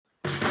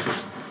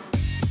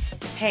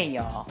Hey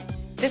y'all,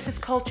 this is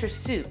Culture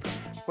Soup,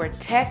 where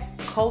tech,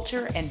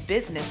 culture, and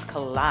business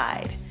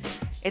collide.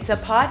 It's a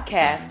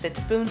podcast that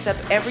spoons up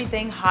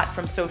everything hot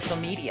from social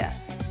media.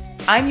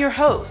 I'm your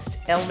host,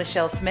 L.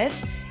 Michelle Smith,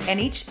 and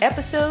each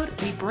episode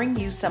we bring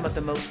you some of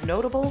the most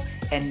notable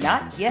and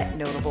not yet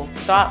notable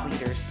thought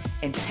leaders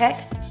in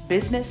tech,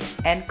 business,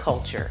 and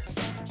culture.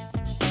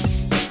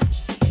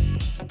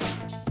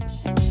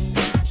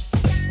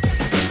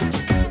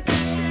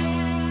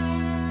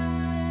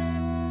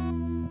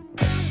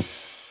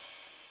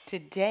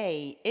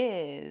 Today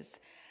is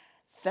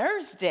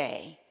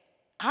Thursday,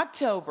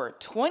 October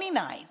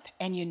 29th,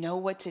 and you know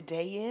what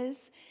today is?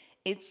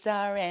 It's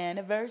our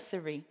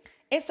anniversary.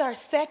 It's our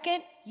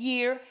second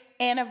year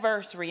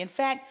anniversary. In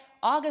fact,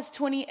 August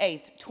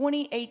 28th,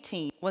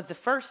 2018 was the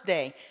first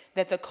day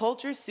that the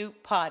Culture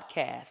Soup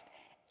podcast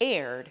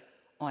aired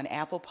on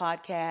Apple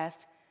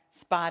Podcast,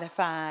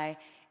 Spotify,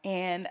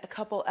 and a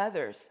couple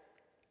others.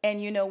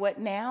 And you know what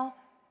now?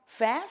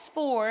 Fast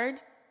forward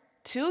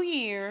 2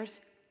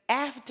 years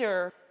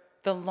after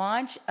the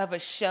launch of a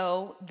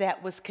show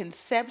that was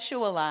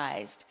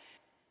conceptualized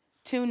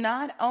to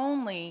not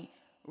only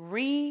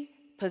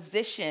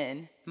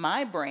reposition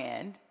my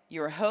brand,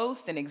 your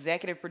host and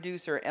executive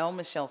producer, L.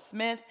 Michelle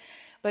Smith,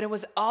 but it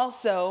was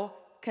also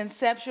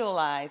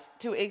conceptualized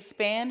to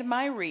expand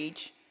my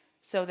reach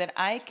so that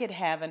I could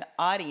have an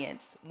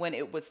audience when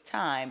it was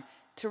time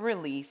to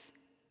release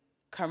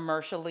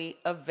commercially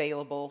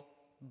available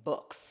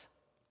books.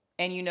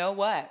 And you know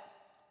what?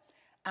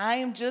 I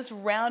am just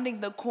rounding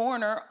the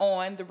corner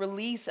on the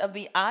release of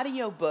the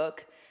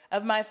audiobook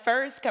of my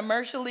first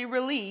commercially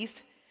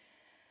released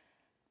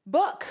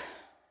book.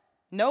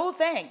 No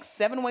thanks.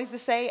 7 ways to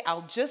say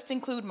I'll just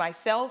include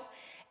myself,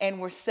 and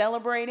we're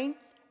celebrating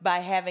by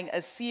having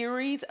a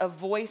series of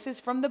voices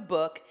from the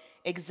book,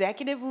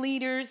 executive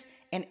leaders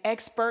and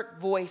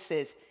expert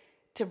voices,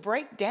 to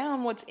break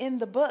down what's in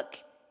the book.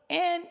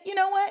 And you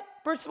know what?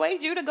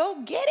 Persuade you to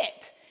go get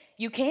it.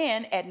 You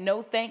can at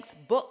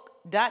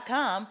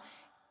nothanksbook.com.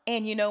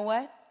 And you know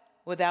what?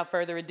 Without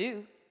further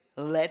ado,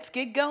 let's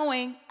get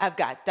going. I've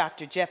got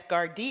Dr. Jeff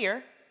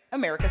Gardere,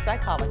 America's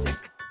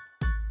psychologist.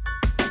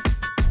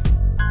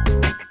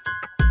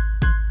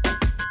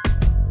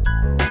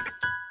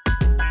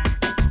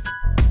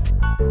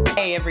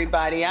 Hey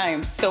everybody, I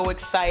am so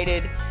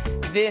excited.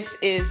 This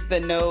is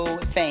the No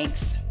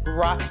Thanks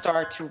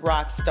Rockstar to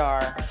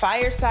Rockstar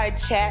Fireside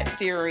Chat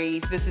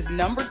series. This is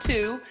number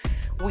 2.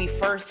 We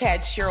first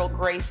had Cheryl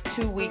Grace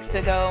 2 weeks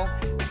ago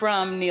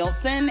from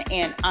Nielsen,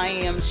 and I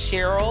am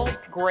Cheryl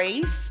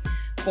Grace,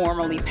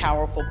 formerly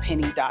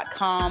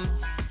PowerfulPenny.com.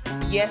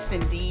 Yes,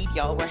 indeed,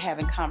 y'all, we're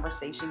having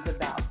conversations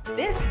about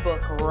this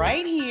book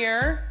right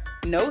here.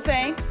 No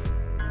thanks.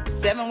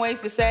 7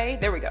 ways to say,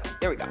 there we go.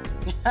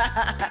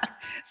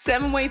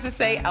 7 ways to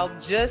say, I'll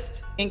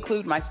just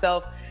include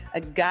myself,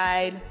 a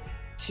guide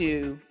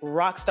to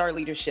rockstar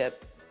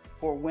leadership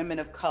for women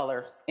of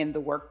color in the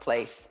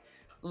workplace.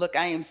 Look,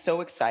 I am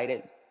so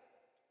excited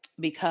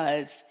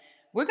because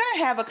we're going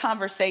to have a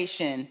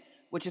conversation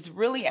which is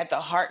really at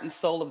the heart and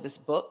soul of this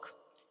book.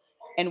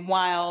 And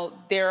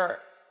while there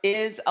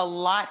is a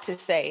lot to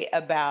say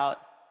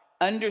about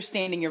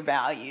understanding your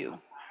value,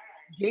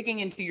 digging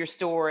into your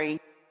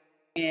story,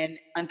 and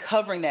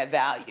uncovering that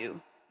value,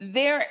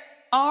 there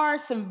are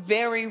some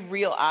very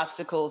real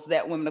obstacles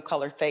that women of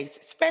color face,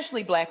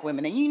 especially Black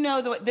women. And you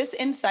know, this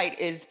insight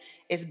is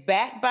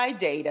backed by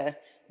data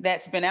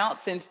that's been out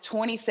since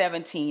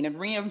 2017 and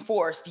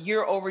reinforced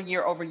year over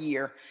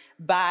year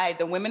by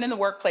the Women in the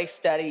Workplace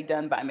study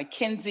done by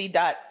McKinsey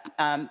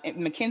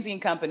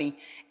and Company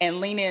and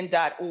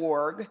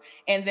leanin.org.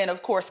 And then,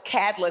 of course,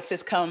 Catalyst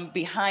has come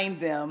behind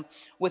them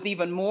with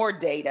even more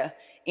data.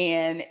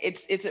 And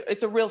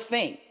it's a real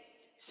thing.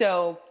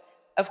 So,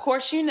 of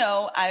course, you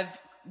know, I've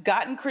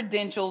gotten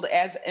credentialed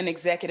as an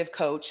executive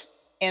coach,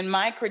 and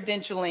my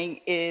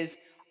credentialing is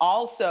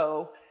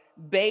also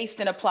based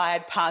in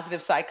applied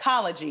positive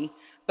psychology.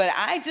 But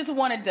I just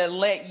wanted to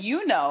let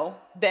you know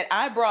that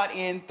I brought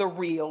in the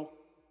real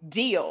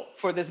deal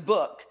for this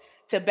book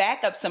to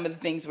back up some of the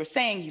things we're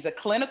saying. He's a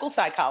clinical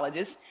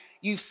psychologist.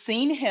 You've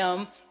seen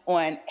him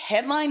on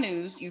Headline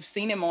News. You've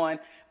seen him on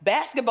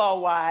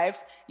Basketball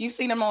Wives. You've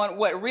seen him on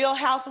what? Real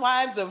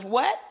Housewives of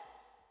what?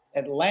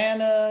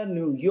 Atlanta,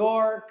 New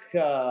York,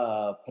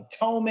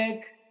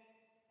 Potomac.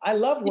 I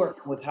love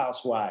working with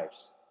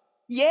housewives.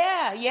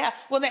 Yeah.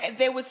 Well,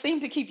 they would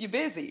seem to keep you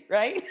busy,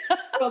 right?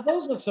 Well,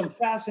 those are some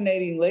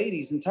fascinating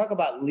ladies. And talk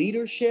about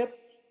leadership.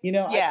 You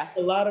know, yeah.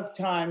 A lot of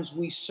times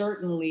we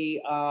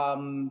certainly,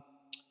 they're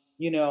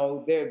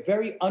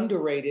very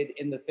underrated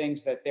in the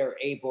things that they're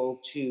able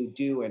to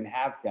do and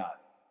have done.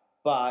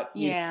 But,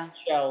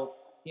 Michelle,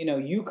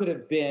 you could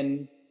have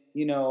been,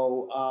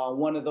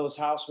 one of those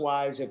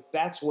housewives if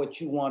that's what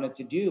you wanted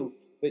to do.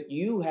 But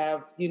you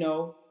have,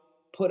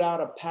 put out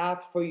a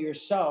path for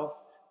yourself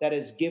that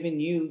has given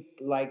you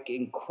like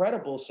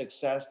incredible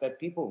success that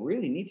people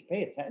really need to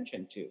pay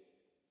attention to.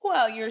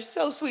 Well, you're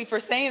so sweet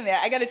for saying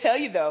that. I got to tell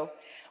you, though,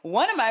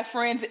 one of my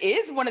friends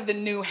is one of the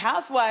new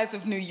housewives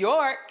of New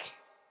York.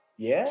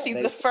 Yeah.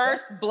 She's the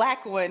first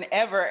Black one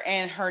ever,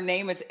 and her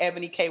name is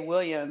Ebony K.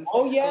 Williams.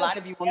 Oh, A yes. lot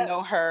of you will Yes.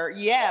 know her,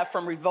 yeah,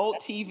 from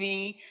Revolt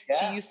TV.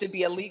 She used to Yes.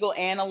 be a legal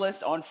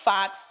analyst on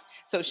Fox.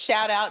 So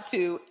shout out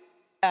to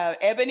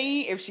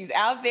Ebony, if she's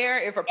out there,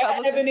 if her Yeah,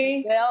 publicist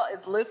Ebony. Giselle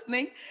is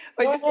listening.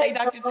 Go What'd you say,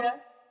 ahead, Dr. girl. Jeff?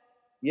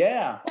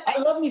 Yeah. I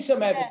love me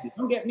some Yeah. Ebony.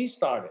 Don't get me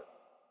started.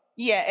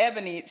 Yeah,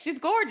 Ebony. She's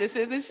gorgeous,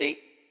 isn't she?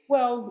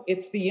 Well,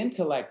 it's the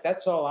intellect.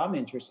 That's all I'm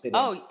interested in.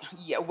 Oh,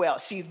 yeah. Well,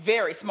 she's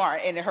very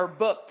smart, and her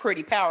book,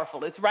 Pretty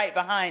Powerful, is right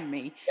behind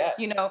me.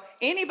 You Yes. know,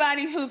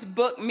 anybody whose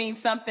book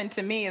means something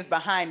to me is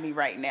behind me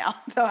right now.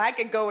 So I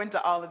could go into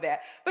all of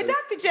that. But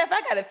Dr. Jeff, I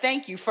got to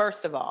thank you,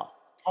 first of all.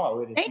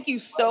 Oh, it is. Thank you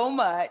so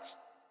much.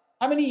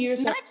 How many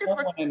years have Not we just known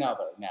for, one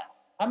another now?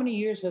 How many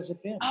years has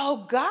it been?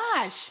 oh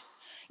gosh.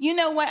 You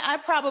know what? I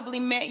probably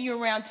met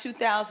you around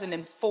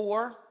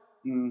 2004.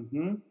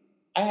 Mm-hmm.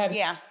 I had.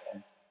 Yeah.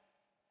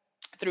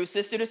 Through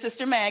Sister to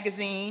Sister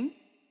magazine,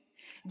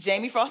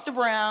 Jamie Foster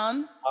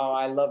Brown. Oh,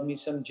 I love me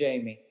some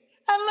Jamie.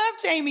 I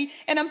love Jamie,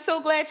 and I'm so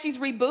glad she's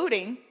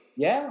rebooting.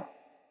 Yeah.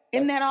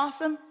 Isn't that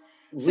awesome?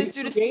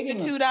 Sister to Sister Recreating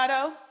her-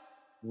 2.0.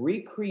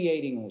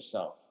 recreating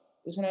herself.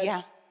 Isn't it?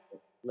 Yeah,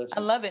 Listen.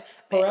 I love it.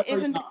 Forever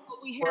Isn't that young.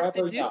 what we have to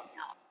Forever do young.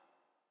 now?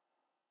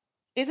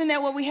 Isn't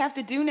that what we have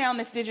to do now in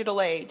this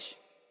digital age?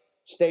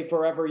 Stay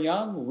forever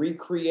young,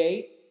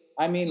 recreate.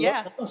 I mean,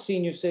 Yeah. look, I'm a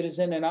senior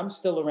citizen and I'm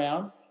still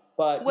around,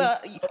 but Well,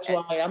 that's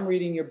why I'm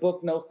reading your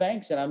book, No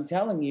Thanks, and I'm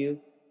telling you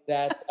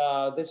that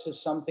this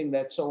is something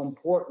that's so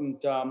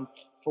important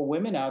for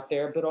women out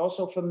there, but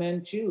also for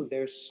men too.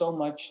 There's so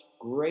much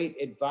great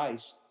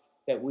advice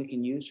that we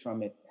can use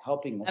from it,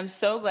 helping us. I'm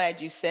so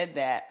glad you said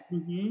that.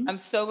 Mhm. I'm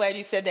so glad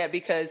you said that,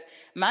 because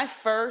my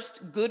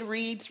first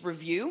Goodreads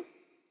review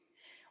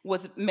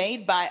was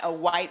made by a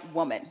white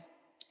woman.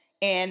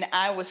 And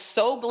I was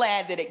so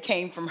glad that it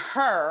came from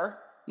her.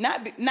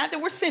 Not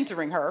that we're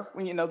centering her.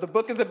 You know, the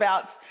book is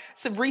about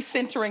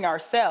recentering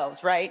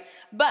ourselves, right?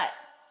 But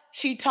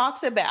she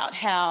talks about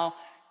how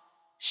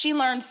she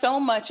learned so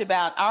much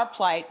about our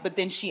plight, but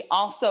then she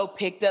also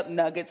picked up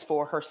nuggets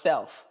for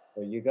herself.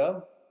 There you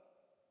go.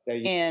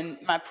 And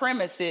my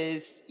premise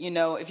is, you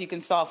know, if you can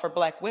solve for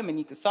Black women,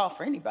 you can solve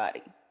for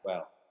anybody.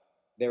 Well,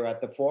 they're at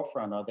the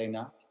forefront, are they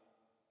not?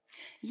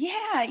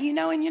 Yeah, you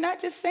know, and you're not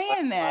just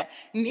saying that.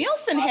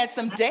 Nielsen had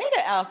some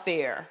data out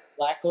there.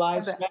 Black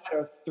Lives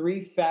Matter.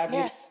 Three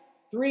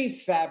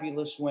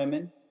fabulous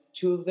women,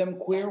 two of them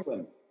queer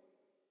women.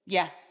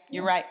 Yeah,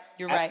 you're right.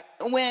 You're right.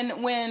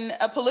 When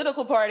a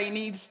political party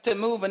needs to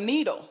move a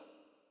needle,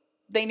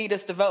 they need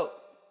us to vote.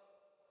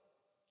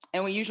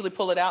 And we usually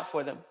pull it out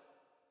for them.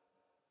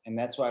 And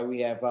that's why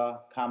we have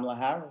Kamala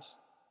Harris.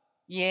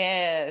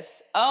 Yes.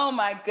 Oh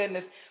my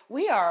goodness.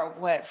 We are,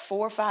 what,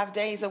 4 or 5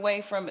 days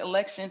away from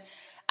election.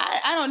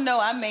 I don't know.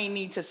 I may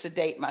need to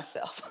sedate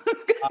myself.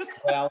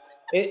 Well,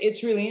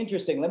 it's really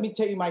interesting. Let me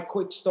tell you my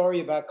quick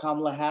story about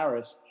Kamala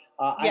Harris.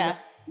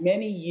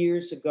 Many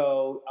years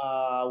ago,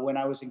 when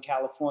I was in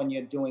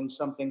California doing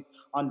something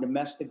on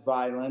domestic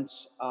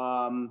violence,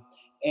 I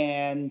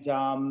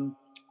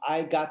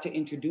got to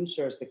introduce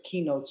her as the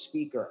keynote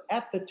speaker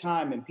at the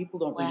time, and people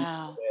don't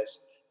remember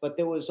this, but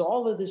there was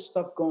all of this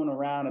stuff going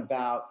around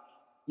about,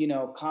 you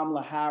know,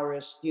 Kamala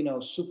Harris, you know,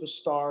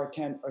 superstar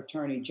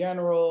attorney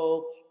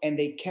general, and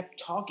they kept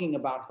talking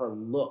about her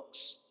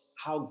looks,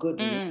 how good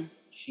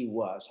she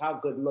was, how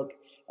good look.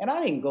 And I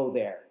didn't go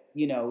there,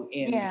 you know,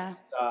 in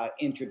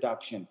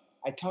introduction.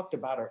 I talked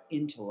about her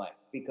intellect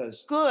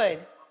because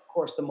of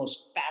course, the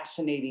most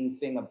fascinating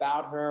thing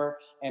about her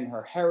and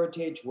her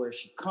heritage, where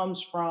she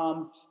comes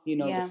from, you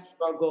know, the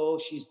struggle,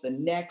 she's the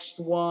next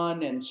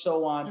one, and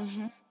so on.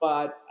 Mm-hmm.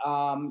 But,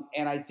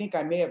 and I think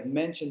I may have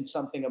mentioned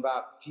something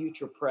about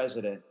future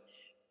president,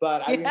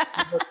 but I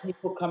remember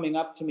people coming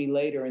up to me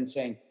later and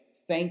saying,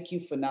 thank you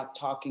for not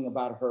talking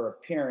about her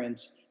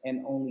appearance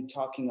and only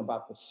talking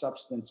about the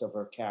substance of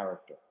her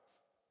character.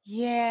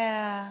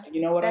 Yeah.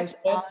 You know what I said?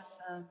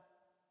 Awesome.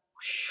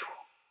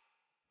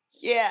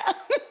 Yeah.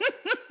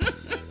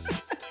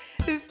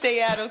 Just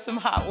stay out of some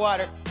hot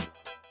water.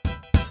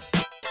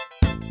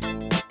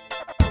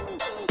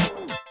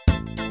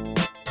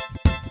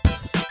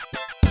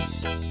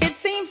 It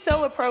seems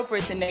so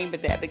appropriate to name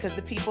it that, because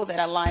the people that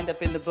I lined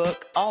up in the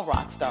book, all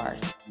rock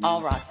stars.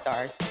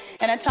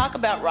 And I talk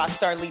about rock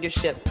star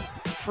leadership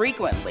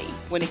frequently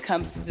when it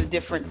comes to the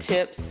different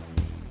tips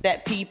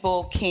that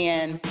people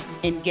can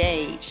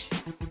engage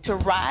to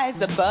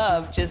rise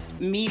above just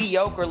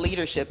mediocre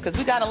leadership, because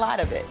we got a lot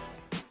of it.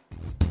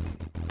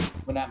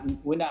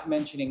 We're not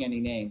mentioning any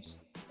names.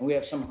 And we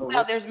have some.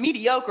 Well, there's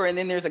mediocre, and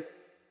then there's a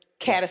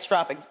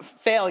catastrophic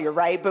failure,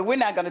 right? But we're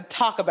not going to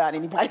talk about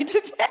anybody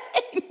today.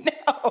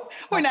 No,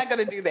 we're not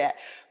going to do that.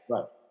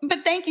 Right.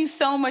 But thank you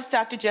so much,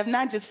 Dr. Jeff,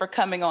 not just for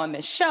coming on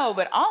this show,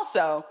 but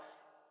also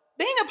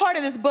being a part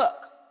of this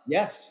book.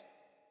 Yes.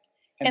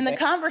 And the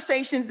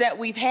conversations that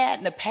we've had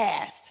in the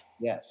past.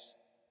 Yes.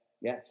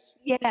 Yes.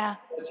 Yeah.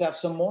 Let's have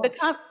some more.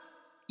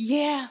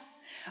 Yeah.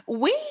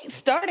 We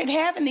started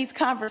having these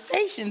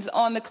conversations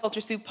on the Culture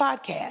Soup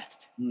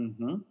podcast.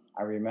 Mm-hmm.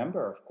 I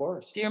remember, of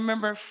course. Do you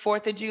remember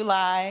 4th of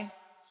July?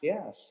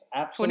 Yes,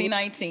 absolutely.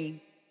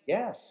 2019.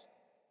 Yes.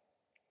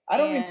 I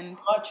don't remember And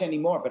much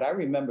anymore, but I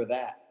remember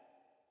that.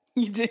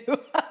 you do.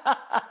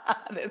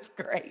 That's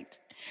great.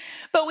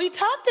 But we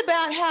talked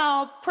about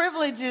how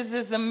privilege is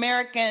as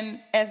American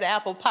as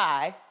apple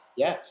pie.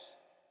 Yes.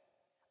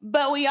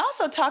 But we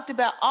also talked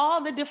about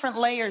all the different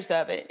layers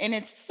of it. And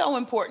it's so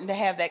important to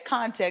have that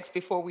context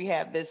before we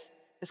have this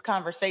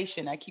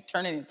conversation. I keep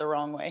turning it the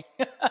wrong way.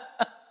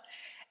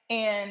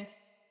 And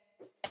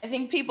I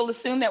think people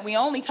assume that we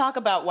only talk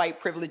about white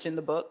privilege in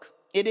the book.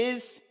 It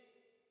is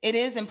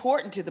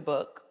important to the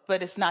book,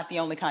 but it's not the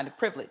only kind of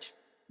privilege.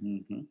 Hmm.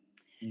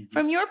 Hmm.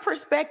 From your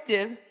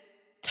perspective,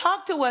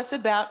 talk to us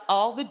about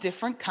all the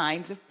different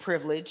kinds of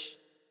privilege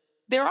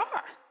there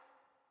are.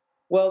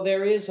 Well,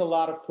 there is a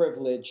lot of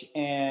privilege,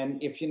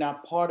 and if you're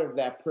not part of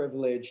that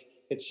privilege,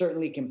 it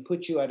certainly can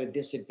put you at a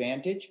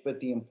disadvantage. But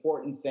the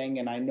important thing,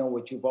 and I know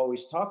what you've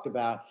always talked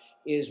about,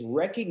 is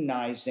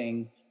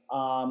recognizing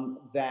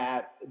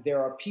that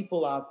there are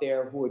people out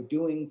there who are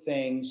doing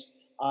things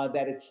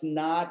that it's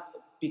not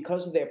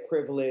because of their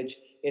privilege.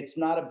 It's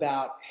not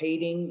about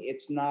hating.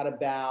 It's not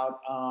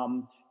about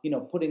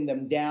putting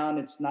them down.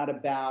 It's not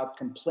about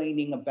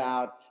complaining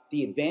about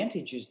the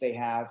advantages they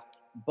have,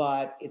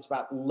 but it's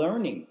about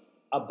learning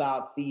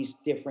about these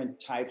different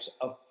types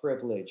of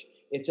privilege.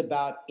 It's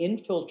about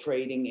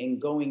infiltrating and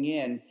going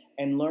in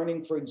and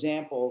learning, for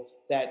example,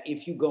 that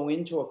if you go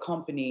into a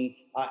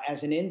company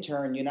as an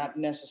intern, you're not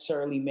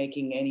necessarily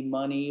making any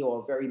money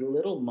or very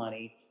little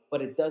money,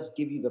 but it does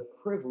give you the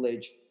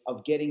privilege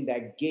of getting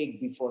that gig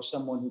before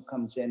someone who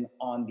comes in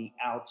on the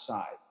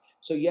outside.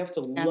 So you have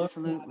to learn how to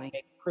Absolutely.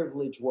 make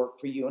privilege work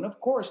for you. And of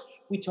course,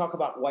 we talk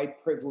about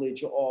white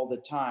privilege all the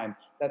time.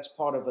 That's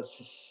part of a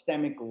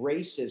systemic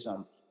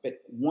racism. But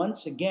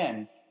once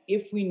again,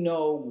 if we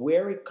know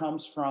where it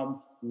comes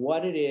from,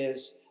 what it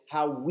is,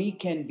 how we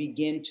can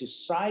begin to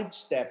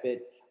sidestep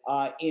it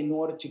in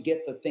order to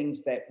get the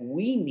things that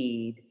we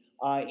need,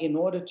 in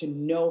order to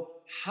know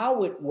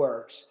how it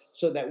works,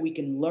 so that we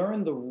can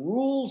learn the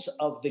rules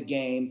of the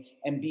game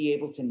and be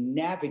able to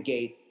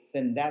navigate,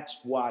 then that's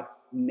what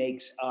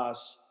makes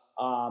us,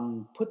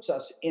 puts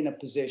us in a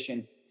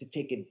position to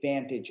take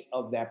advantage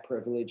of that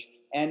privilege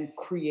and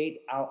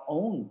create our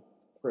own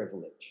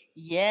privilege.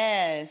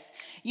 Yes.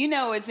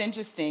 It's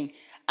interesting.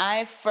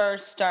 I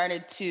first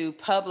started to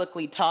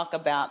publicly talk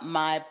about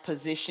my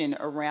position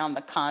around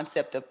the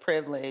concept of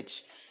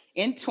privilege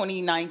in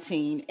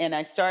 2019, and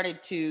I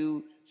started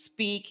to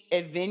speak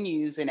at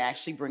venues and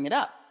actually bring it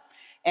up.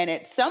 And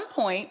at some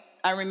point,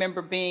 I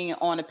remember being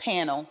on a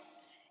panel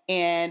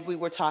and we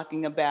were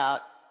talking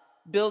about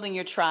building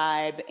your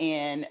tribe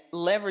and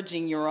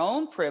leveraging your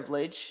own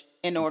privilege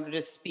in order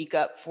to speak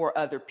up for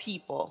other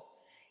people.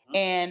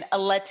 And a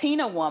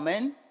Latina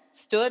woman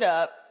stood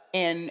up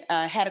and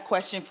had a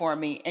question for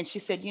me, and she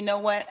said, "You know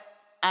what?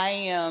 I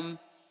am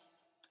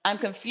I'm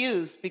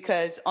confused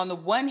because on the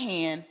one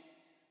hand,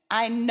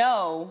 I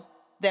know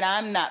that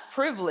I'm not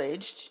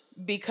privileged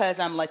because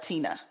I'm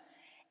Latina,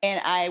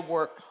 and I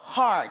worked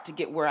hard to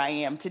get where I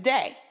am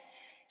today."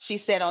 She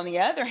said, on the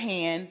other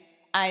hand,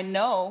 I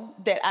know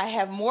that I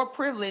have more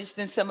privilege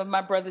than some of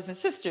my brothers and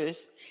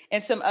sisters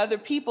and some other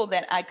people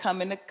that I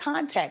come into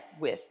contact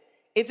with.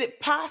 Is it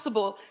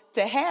possible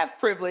to have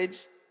privilege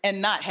and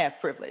not have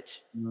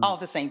privilege all Mhm. at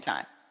the same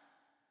time?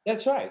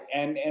 That's right,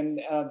 and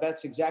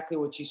that's exactly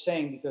what she's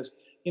saying. Because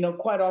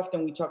quite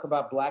often we talk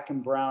about black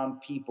and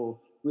brown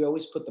people. We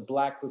always put the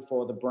black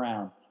before the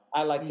brown.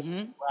 I like to put Hmm.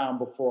 the brown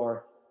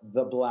before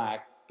the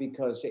black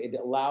because it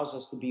allows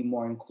us to be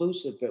more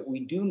inclusive. But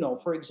we do know,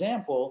 for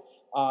example,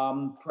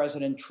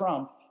 President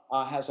Trump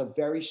has a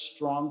very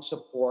strong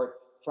support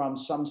from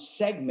some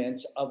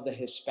segments of the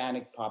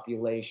Hispanic Hmm.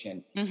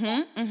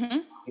 Hmm.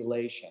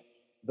 population.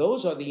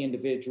 Those are the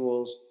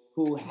individuals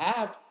who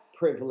have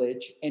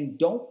privilege and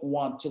don't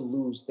want to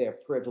lose their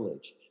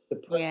privilege. The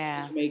privilege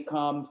Yeah. may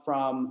come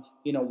from,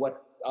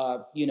 what,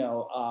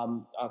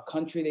 a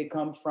country they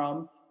come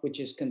from, which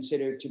is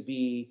considered to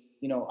be,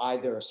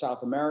 either a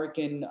South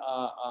American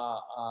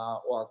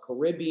or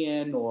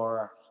Caribbean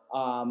or,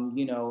 a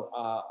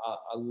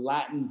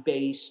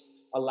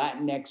a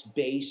Latinx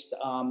based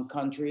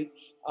country.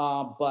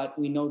 But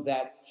we know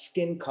that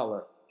skin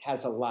color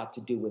has a lot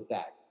to do with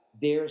that.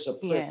 There's a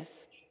privilege. Yes.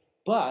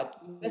 But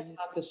that's Yes.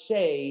 not to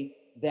say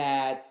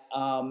that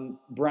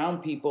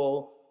brown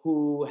people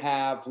who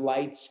have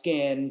light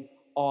skin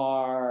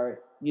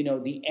are,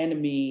 the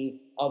enemy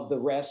of the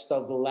rest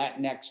of the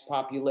Latinx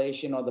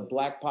population or the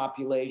black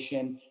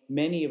population.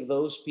 Many of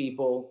those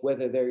people,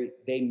 whether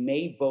they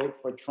may vote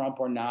for Trump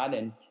or not,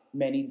 and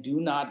many do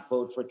not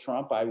vote for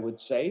Trump, I would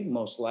say,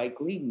 most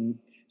likely.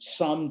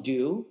 Some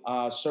do,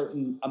 a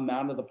certain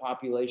amount of the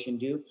population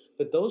do.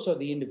 But those are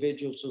the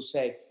individuals who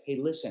say, hey,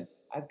 listen,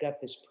 I've got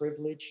this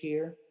privilege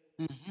here,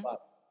 Hmm. but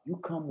you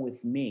come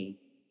with me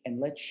and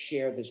let's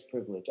share this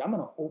privilege. I'm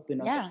going to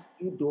open up a Yeah.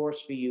 few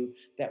doors for you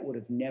that would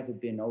have never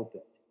been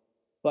opened.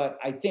 But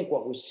I think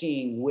what we're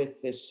seeing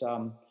with this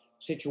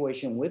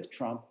situation with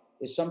Trump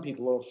is some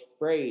people are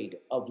afraid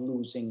of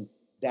losing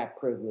that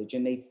privilege,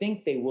 and they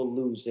think they will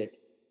lose it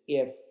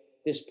if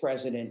this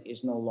president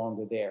is no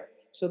longer there.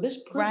 So this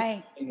privilege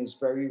Right. thing is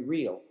very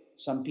real.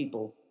 Some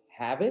people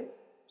have it,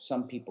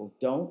 some people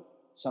don't.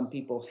 Some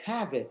people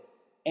have it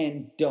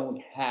and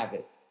don't have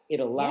it. It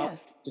allows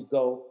Yes. you to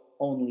go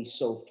only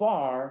so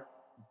far,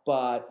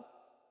 but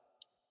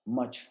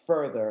much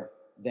further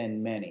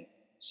than many.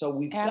 So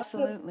we've got to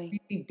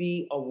Absolutely. really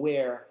be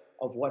aware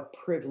of what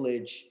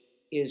privilege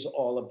is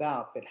all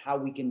about, but how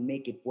we can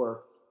make it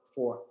work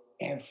for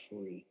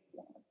everyone.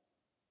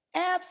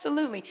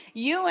 Absolutely.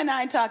 You and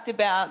I talked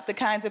about the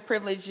kinds of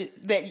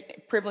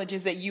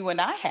privileges that you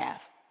and I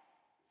have.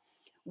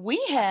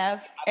 We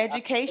have I-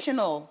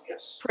 educational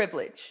yes,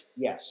 privilege.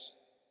 yes,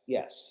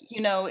 yes.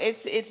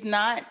 It's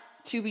not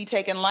to be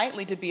taken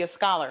lightly to be a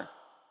scholar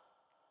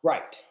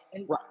Right,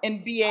 and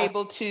right. be I,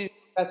 able to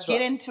that's right.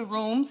 get into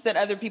rooms that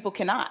other people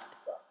cannot.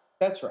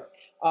 That's right.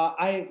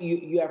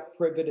 You have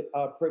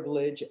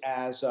privilege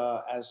as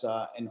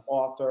an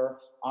author,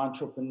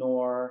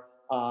 entrepreneur,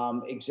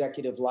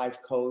 executive life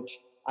coach.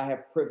 I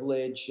have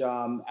privilege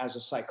as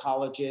a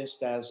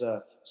psychologist, as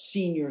a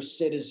senior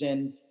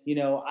citizen. You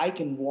know, I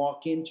can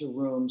walk into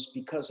rooms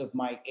because of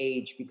my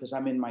age, because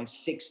I'm in my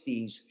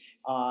 60s,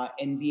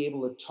 and be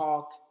able to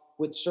talk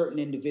with certain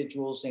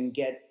individuals and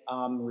get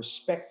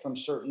respect from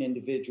certain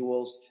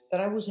individuals that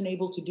I wasn't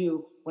able to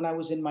do when I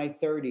was in my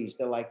 30s.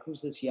 They're like,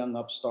 who's this young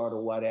upstart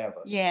or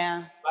whatever?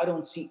 Yeah. I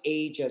don't see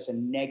age as a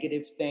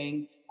negative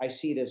thing. I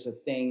see it as a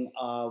thing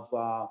of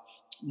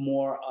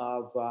more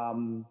of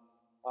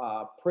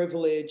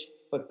privilege,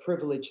 but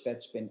privilege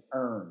that's been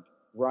earned,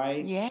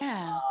 right?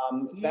 Yeah.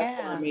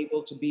 That's why I'm Yeah.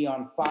 able to be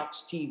on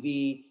Fox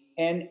TV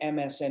and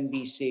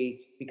MSNBC,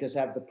 because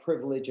I have the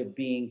privilege of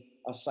being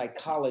a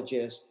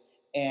psychologist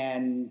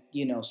and,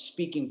 you know,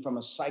 speaking from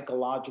a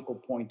psychological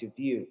point of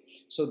view.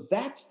 So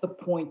that's the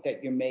point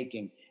that you're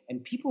making,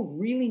 and people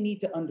really need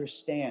to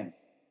understand,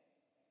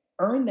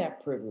 earn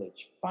that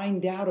privilege,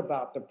 find out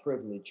about the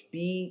privilege,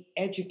 be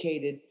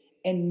educated,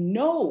 and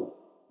know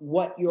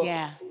what your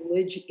Yeah.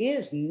 privilege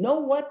is. Know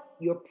what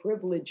your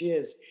privilege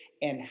is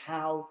and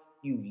how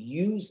you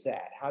use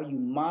that, how you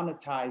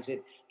monetize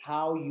it,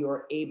 how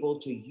you're able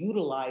to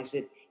utilize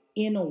it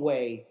in a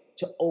way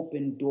to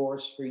open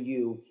doors for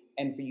you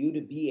and for you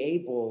to be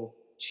able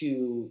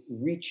to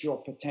reach your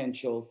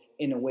potential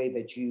in a way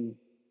that you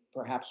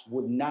perhaps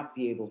would not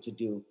be able to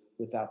do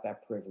without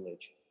that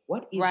privilege.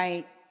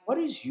 Right. What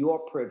is your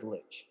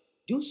privilege?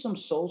 Do some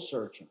soul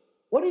searching.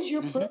 What is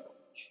your Hmm.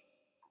 privilege?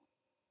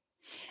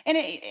 And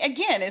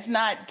again, it's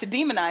not to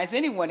demonize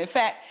anyone. In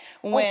fact,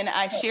 Oh, when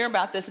I share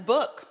about this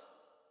book,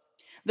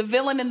 the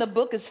villain in the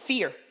book is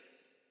fear.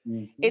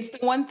 mhm, It's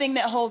the one thing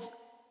that holds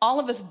all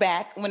of us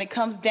back when it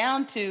comes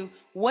down to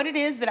what it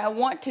is that I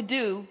want to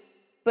do,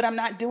 but I'm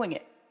not doing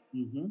it.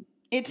 mhm.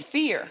 It's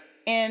fear.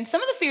 And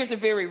some of the fears are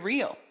very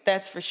real,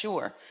 that's for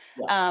sure.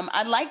 Yeah,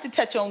 I'd like to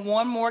touch on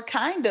one more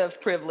kind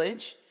of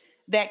privilege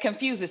that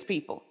confuses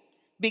people,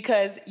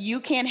 because you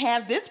can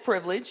have this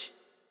privilege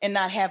and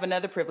not have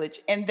another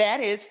privilege, and that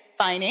is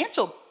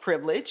financial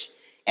privilege.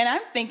 And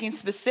I'm thinking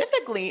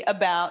specifically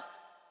about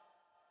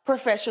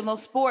professional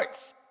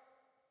sports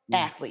mhm,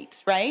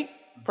 athletes, right?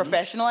 mhm,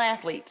 Professional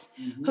athletes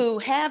mhm, who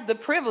have the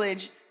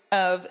privilege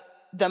of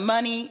the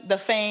money, the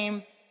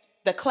fame,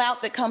 the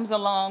clout that comes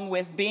along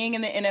with being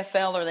in the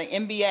NFL or the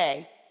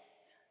NBA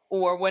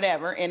or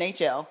whatever,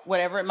 NHL,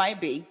 whatever it might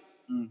be.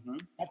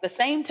 mhm. At the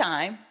same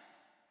time,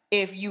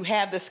 if you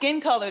have the skin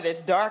color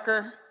that's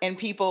darker and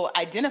people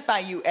identify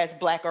you as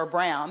black or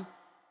brown,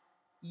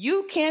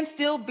 you can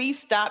still be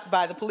stopped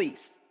by the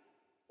police.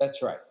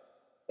 That's right.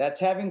 That's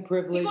having People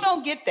privilege,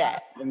 don't get not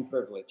that. having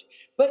privilege.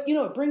 But you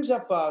know, it brings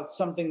up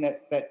something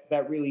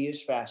that really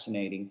is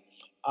fascinating.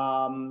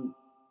 Um,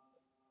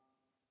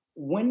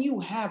 when you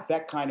have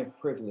that kind of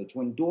privilege,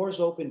 when doors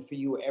open for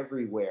you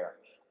everywhere,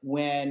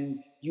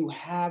 when you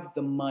have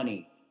the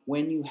money,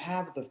 when you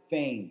have the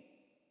fame,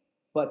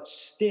 but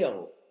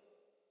still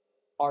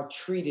are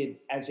treated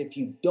as if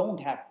you don't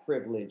have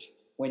privilege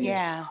when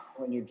Yeah.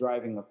 when you're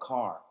driving a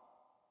car.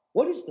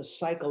 What is the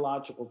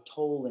psychological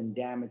toll and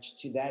damage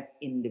to that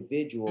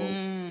individual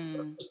Mm.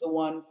 versus the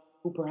one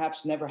who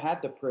perhaps never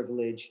had the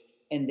privilege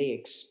and they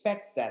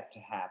expect that to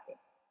happen?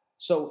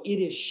 So it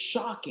is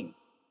shocking,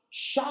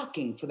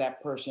 shocking for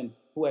that person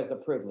who has the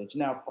privilege.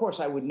 Now, of course,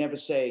 I would never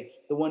say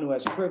the one who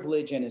has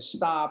privilege and is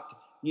stopped,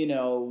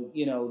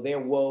 their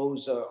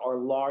woes are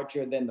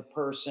larger than the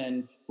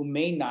person who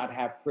may not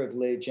have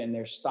privilege and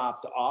they're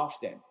stopped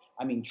often.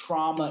 I mean,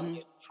 trauma Hmm.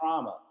 is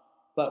trauma,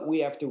 but we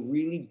have to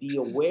really be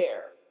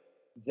aware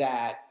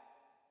that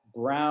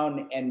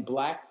brown and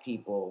black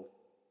people,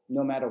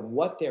 no matter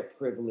what their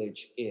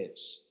privilege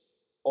is,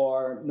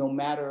 or no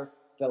matter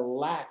the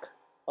lack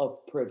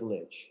of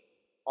privilege,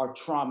 are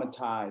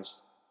traumatized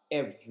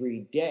every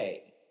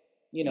day.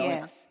 And I'm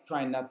Yes.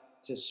 trying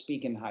not to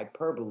speak in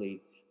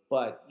hyperbole,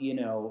 but in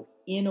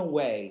a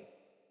way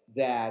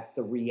that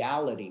the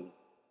reality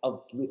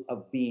of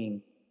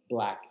being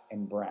black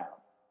and brown,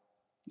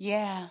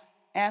 Yeah,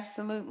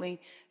 absolutely. and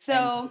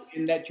So,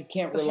 and that you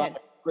can't go rely on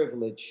ahead.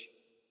 privilege.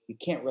 You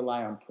can't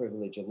rely on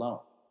privilege alone.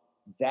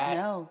 That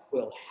No.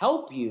 will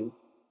help you,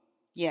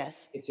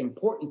 Yes. It's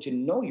important to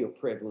know your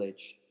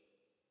privilege,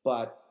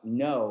 but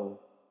know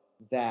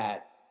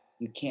that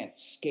you can't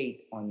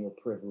skate on your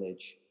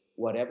privilege,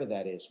 whatever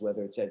that is,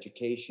 whether it's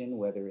education,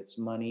 whether it's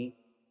money,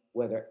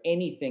 whether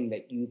anything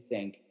that you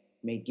think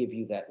may give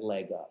you that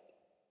leg up.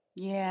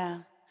 Yeah.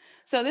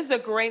 So this is a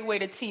great way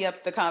to tee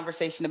up the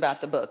conversation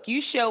about the book.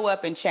 You show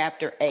up in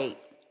chapter 8,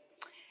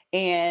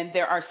 and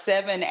there are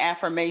 7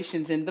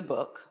 affirmations in the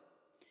book.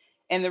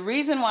 And the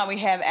reason why we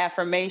have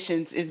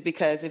affirmations is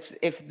because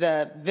if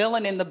the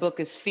villain in the book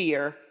is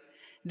fear,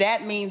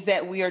 that means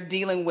that we are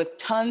dealing with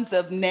tons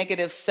of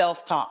negative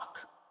self-talk,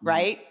 Mhm.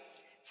 right?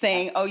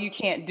 Saying, oh, you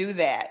can't do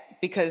that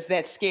because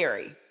that's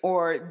scary.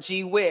 Or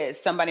gee whiz,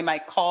 somebody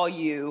might call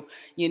you,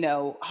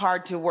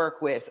 hard to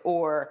work with,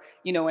 or,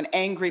 an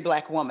angry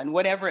Black woman,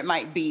 whatever it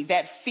might be.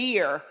 That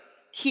fear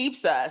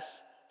keeps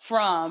us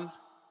from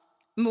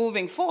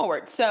moving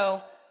forward.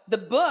 So the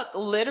book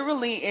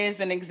literally is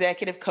an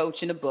executive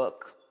coach in a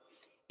book.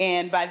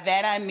 And by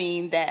that, I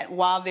mean that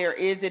while there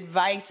is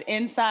advice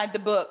inside the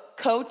book,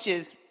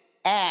 coaches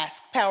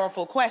ask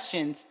powerful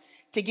questions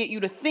to get you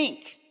to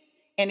think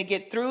and to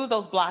get through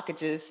those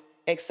blockages,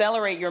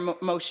 accelerate your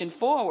motion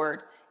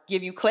forward,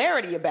 give you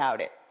clarity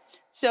about it.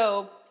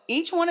 So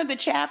each one of the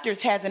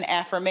chapters has an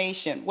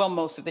affirmation. Well,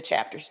 most of the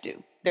chapters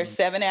do. There's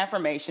 7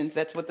 affirmations.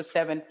 That's what the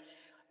 7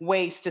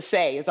 ways to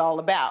say is all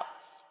about.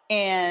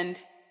 And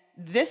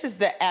this is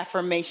the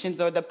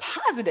affirmations or the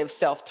positive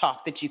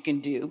self-talk that you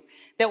can do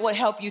that will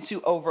help you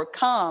to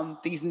overcome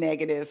these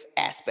negative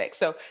aspects.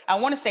 So I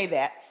want to say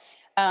that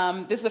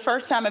this is the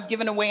first time I've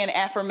given away an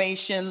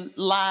affirmation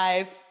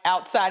live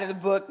outside of the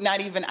book.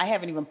 I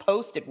haven't even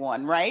posted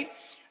one, right?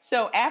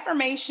 So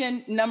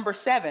affirmation number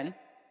 7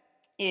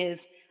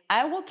 is,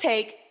 I will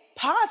take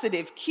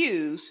positive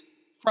cues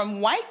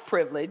from white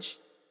privilege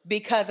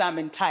because I'm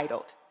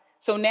entitled.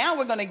 So now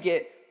we're going to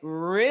get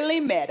really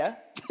meta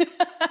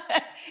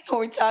when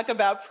we talk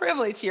about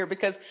privilege here,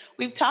 because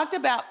we've talked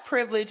about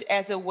privilege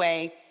as a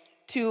way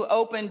to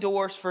open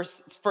doors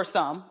for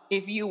some,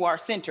 if you are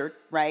centered,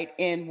 right,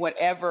 in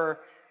whatever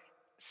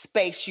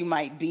space you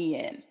might be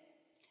in.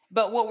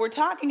 But what we're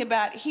talking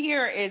about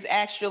here is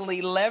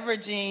actually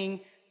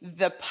leveraging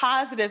the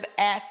positive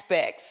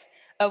aspects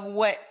of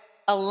what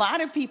a lot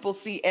of people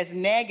see as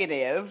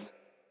negative,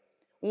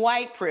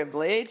 white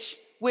privilege,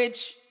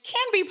 which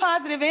can be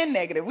positive and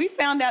negative. We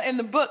found out in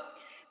the book,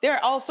 there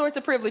are all sorts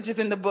of privileges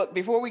in the book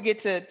before we get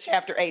to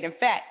chapter 8. In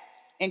fact,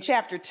 in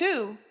chapter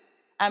 2,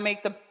 I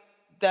make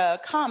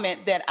the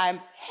comment that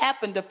I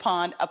happened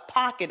upon a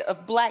pocket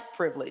of Black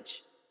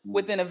privilege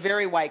within a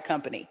very white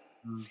company.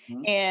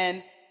 Mhm.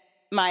 And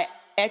my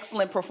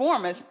excellent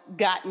performance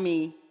got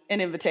me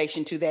an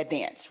invitation to that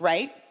dance,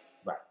 right?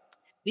 Right.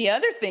 The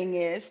other thing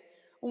is,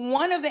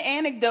 one of the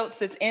anecdotes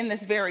that's in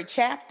this very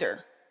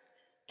chapter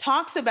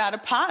talks about a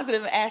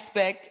positive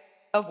aspect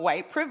of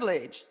white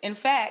privilege. In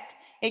fact,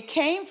 it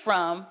came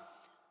from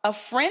a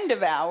friend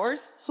of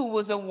ours who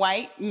was a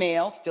white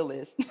male, still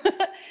is,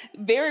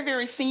 very,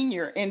 very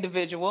senior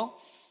individual,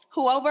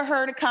 who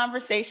overheard a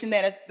conversation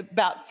that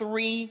about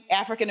 3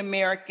 African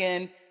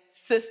American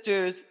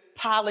sisters,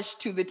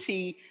 polished to the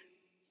T,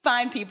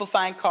 fine people,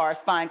 fine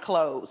cars, fine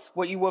clothes,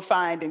 what you will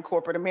find in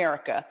corporate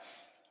America.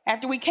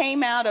 After we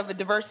came out of a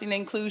diversity and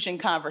inclusion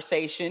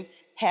conversation,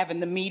 having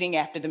the meeting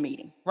after the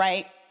meeting,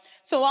 right?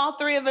 So all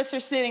 3 of us are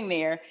sitting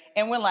there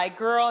and we're like,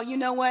 girl, you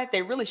know what?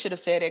 They really should have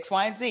said X,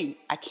 Y, and Z.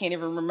 I can't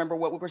even remember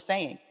what we were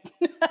saying.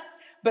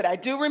 But I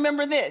do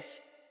remember this.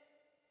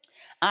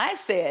 I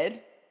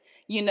said,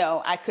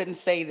 I couldn't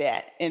say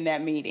that in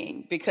that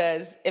meeting,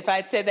 because if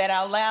I'd said that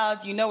out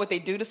loud, you know what they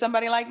do to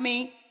somebody like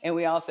me? And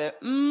we all said,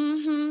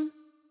 mm-hmm.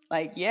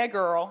 Like, yeah,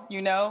 girl,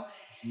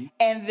 Mhm.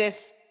 And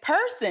this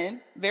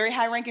person, very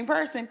high ranking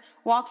person,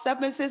 walks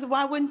up and says,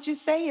 why wouldn't you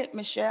say it,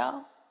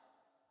 Michelle?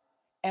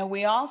 And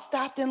we all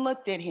stopped and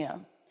looked at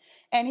him.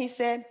 And he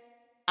said,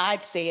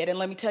 I'd say it, and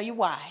let me tell you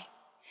why.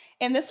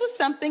 And this was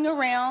something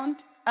around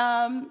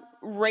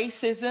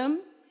racism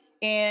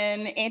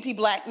and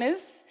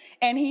anti-Blackness.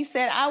 And he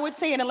said, I would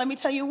say it, and let me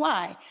tell you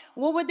why.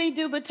 What would they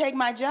do but take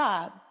my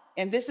job?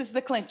 And this is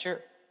the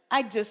clincher.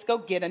 I'd just go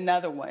get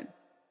another one.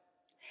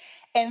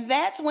 And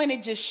that's when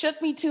it just shook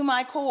me to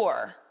my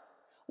core.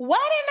 Why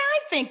didn't I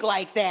think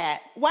like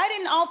that? Why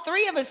didn't all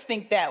 3 of us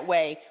think that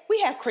way? We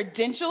have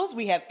credentials,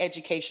 we have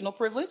educational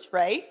privilege,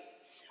 right?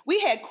 We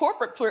had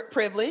corporate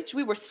privilege,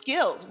 we were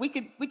skilled, we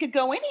could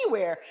go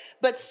anywhere,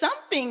 but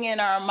something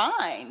in our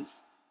minds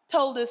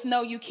told us,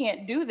 no, you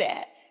can't do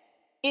that.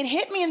 It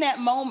hit me in that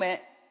moment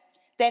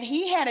that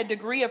he had a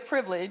degree of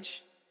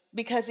privilege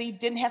because he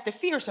didn't have to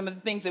fear some of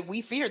the things that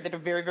we feared that are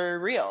very, very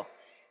real,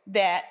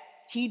 that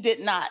he did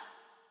not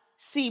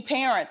see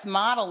parents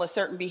model a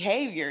certain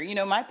behavior.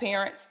 My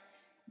parents,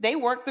 they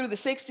worked through the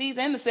 60s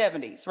and the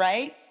 70s,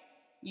 right?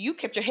 You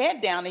kept your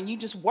head down and you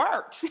just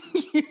worked.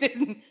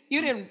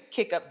 you didn't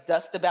kick up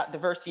dust about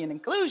diversity and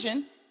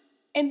inclusion.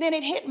 And then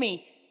it hit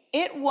me.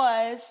 It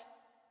was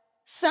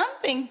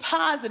something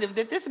positive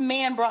that this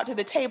man brought to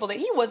the table that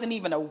he wasn't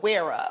even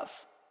aware of.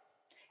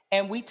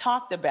 And we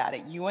talked about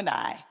it, you and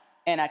I.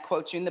 and I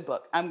quote you in the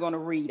book. I'm going to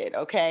read it,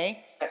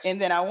 okay? Yes, And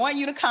then I want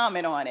you to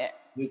comment on it.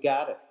 you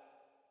got it.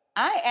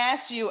 I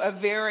asked you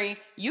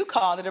you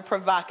called it a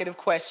provocative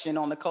question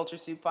on the Culture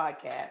Soup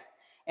podcast.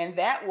 And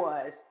that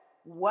was,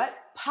 what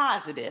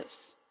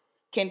positives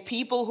can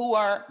people who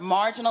are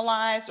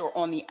marginalized or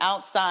on the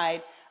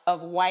outside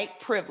of white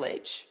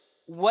privilege,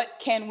 what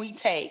can we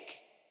take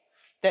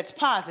that's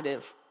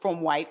positive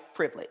from white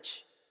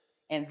privilege?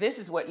 And this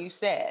is what you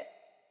said.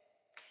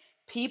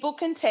 People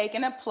can take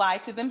and apply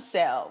to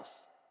themselves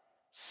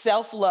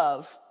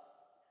self-love,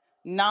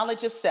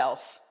 knowledge of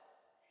self,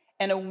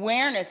 an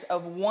awareness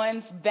of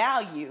one's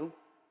value,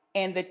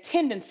 and the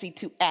tendency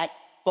to act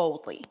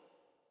boldly.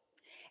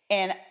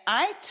 And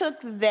I took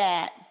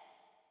that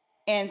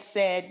and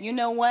said, you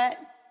know what?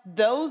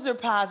 Those are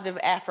positive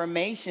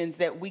affirmations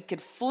that we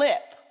could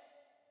flip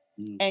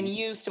and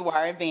use to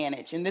our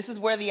advantage. And this is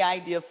where the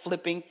idea of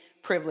flipping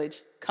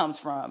privilege comes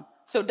from.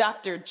 So,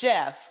 Dr.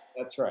 Jeff.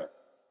 That's right.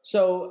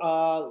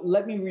 So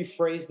let me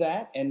rephrase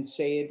that and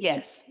say it in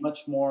Yes.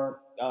 much more,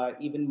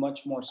 even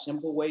much more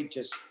simple way,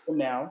 just for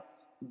now.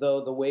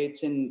 Though the way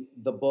it's in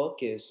the book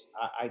is,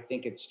 I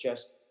think it's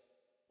just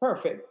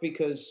perfect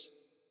because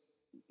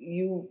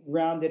you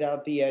rounded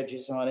out the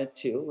edges on it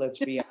too. Let's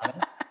be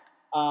honest.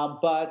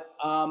 But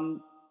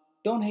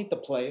don't hate the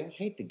player,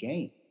 hate the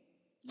game.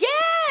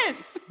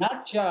 Yes.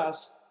 Not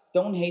just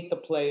don't hate the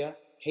player,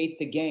 hate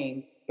the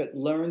game, but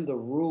learn the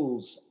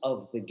rules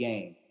of the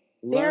game.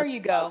 There Learn you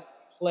how go. to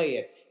play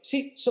it.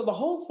 See, so the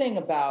whole thing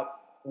about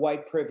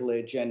white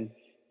privilege and,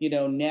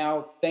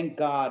 now thank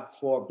God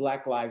for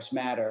Black Lives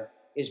Matter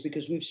is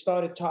because we've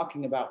started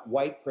talking about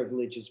white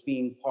privilege as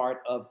being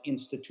part of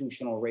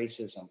institutional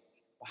racism.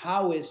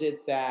 How is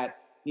it that,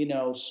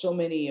 so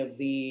many of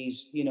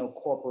these,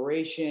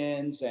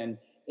 corporations and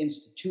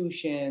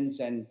institutions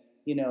and,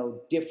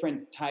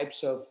 different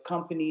types of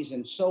companies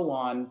and so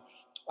on,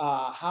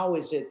 how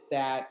is it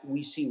that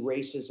we see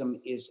racism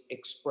is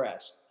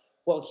expressed?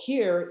 Well,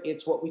 here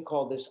it's what we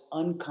call this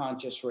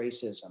unconscious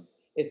racism.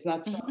 It's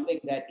not something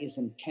that is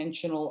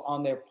intentional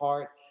on their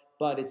part,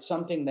 but it's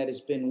something that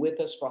has been with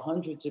us for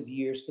hundreds of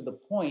years to the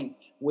point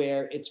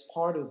where it's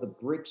part of the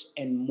bricks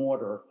and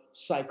mortar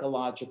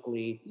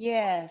psychologically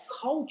Yes.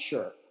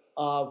 culture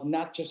of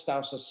not just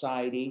our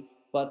society,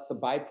 but the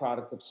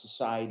byproduct of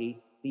society,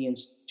 the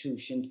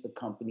institutions, the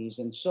companies,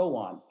 and so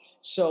on.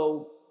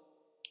 So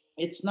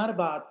it's not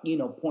about,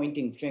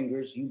 pointing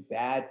fingers, you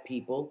bad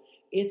people.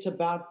 It's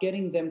about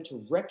getting them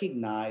to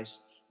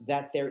recognize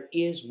that there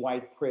is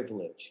white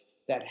privilege,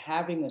 that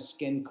having a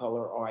skin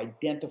color or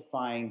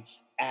identifying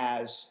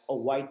as a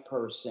white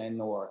person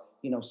or,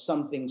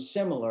 something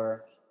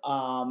similar,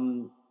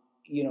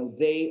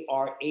 they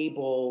are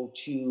able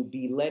to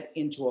be let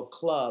into a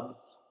club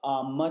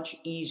much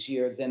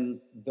easier than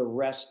the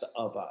rest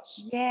of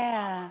us.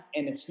 Yeah.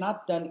 And it's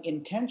not done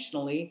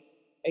intentionally.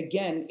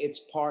 Again, it's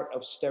part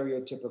of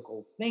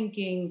stereotypical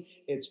thinking.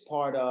 It's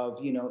part of,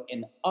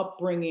 an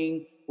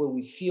upbringing where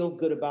we feel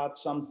good about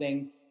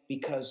something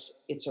because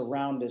it's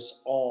around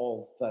us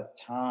all the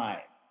time,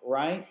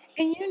 right?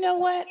 And you know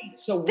what?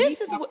 So we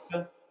This is have what.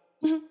 to,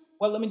 Mhm.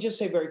 well, let me just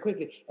say very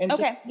quickly. And so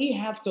Okay. we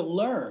have to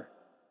learn,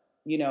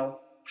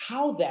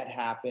 how that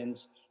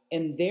happens.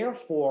 And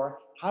therefore,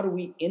 how do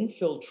we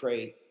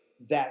infiltrate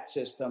that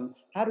system?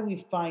 How do we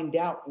find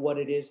out what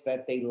it is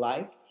that they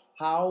like?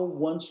 How,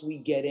 once we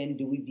get in,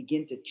 do we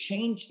begin to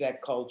change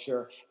that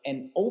culture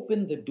and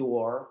open the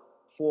door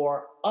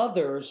for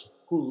others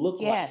who look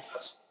like Yes.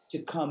 us to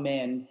come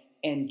in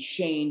and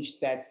change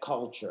that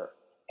culture?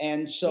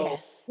 And so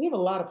Yes. we have a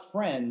lot of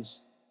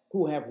friends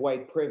who have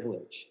white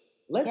privilege.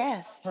 Let's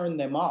Yes. turn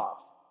them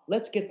off.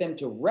 Let's get them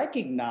to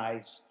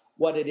recognize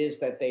what it is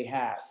that they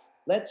have.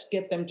 Let's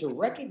get them to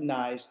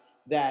recognize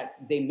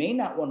that they may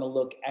not want to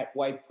look at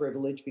white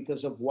privilege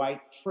because of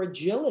white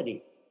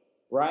fragility,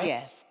 right?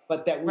 Yes.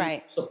 But that we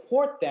Right.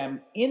 support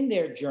them in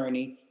their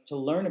journey to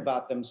learn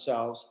about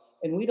themselves.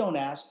 And we don't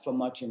ask for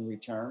much in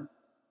return,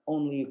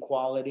 only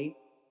equality,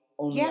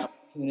 only Yeah.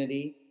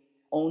 opportunity,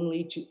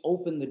 only to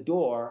open the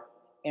door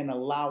and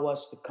allow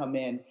us to come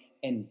in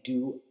and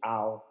do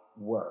our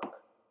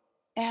work.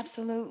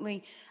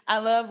 Absolutely. I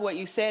love what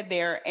you said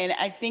there. And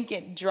I think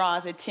it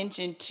draws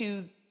attention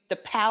to the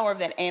power of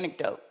that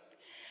anecdote.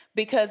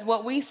 Because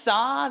what we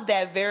saw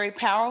that very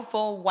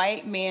powerful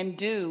white man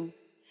do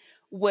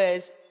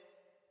was,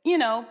 you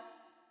know,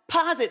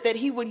 posit that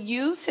he would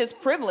use his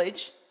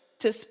privilege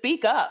to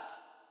speak up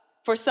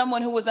for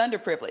someone who was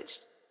underprivileged.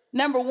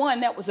 Number one,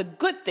 that was a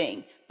good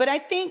thing. But I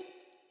think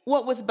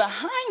what was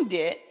behind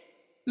it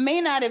may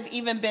not have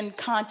even been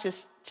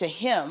conscious to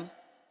him,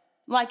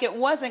 like it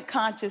wasn't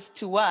conscious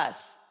to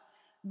us.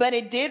 But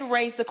it did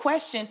raise the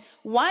question,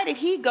 why did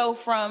he go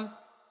from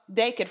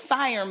they could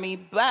fire me,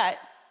 but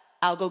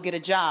I'll go get a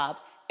job?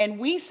 And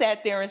we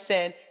sat there and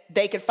said,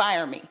 they could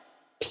fire me,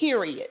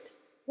 period.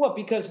 Well,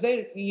 because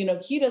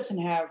he doesn't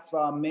have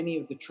many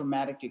of the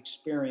traumatic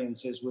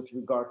experiences with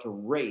regard to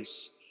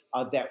race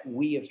that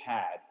we have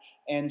had.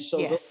 And so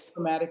those Yes.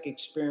 traumatic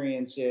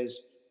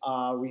experiences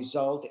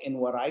result in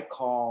what I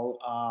call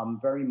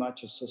very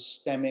much a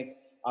systemic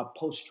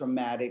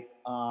post-traumatic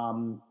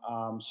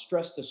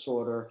stress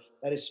disorder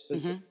that is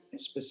Hmm.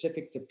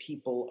 specific to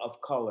people of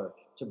color,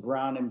 to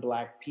brown and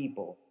black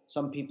people.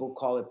 Some people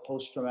call it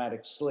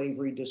post-traumatic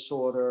slavery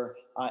disorder,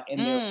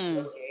 and there are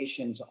Mm.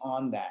 variations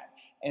on that.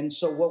 And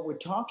so, what we're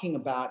talking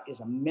about is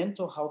a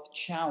mental health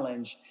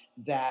challenge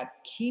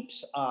that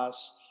keeps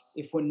us,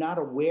 if we're not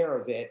aware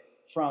of it,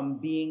 from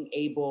being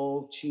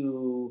able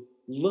to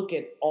look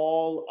at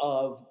all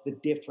of the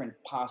different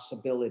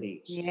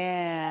possibilities.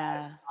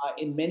 Yeah.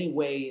 In many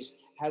ways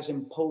has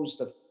imposed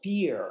a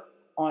fear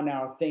on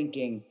our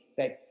thinking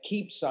that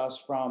keeps us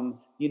from,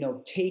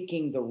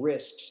 taking the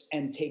risks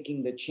and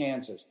taking the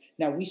chances.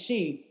 Now we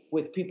see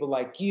with people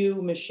like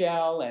you,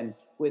 Michelle, and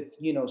with,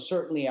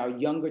 certainly our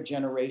younger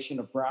generation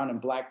of brown and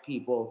black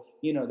people,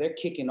 they're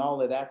kicking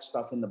all of that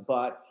stuff in the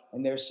butt,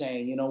 and they're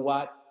saying, you know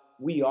what,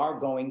 we are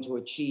going to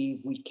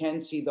achieve, we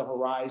can see the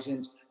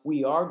horizons,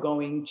 we are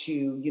going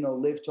to,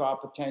 live to our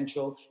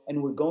potential,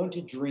 and we're going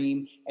to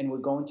dream, and we're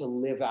going to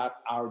live out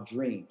our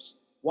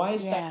dreams. Why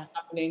is that Yeah.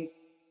 happening?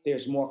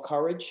 There's more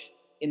courage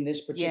in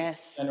this particular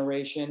Yes.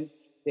 generation.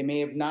 They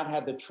may have not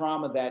had the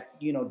trauma that,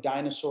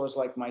 dinosaurs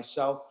like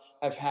myself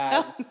have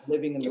had,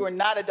 living in You the are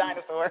not a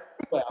dinosaur.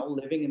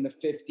 living in the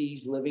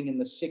 50s, living in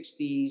the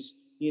 60s,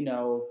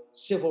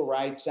 Civil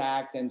Rights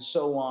Act and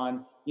so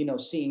on,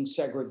 seeing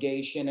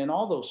segregation and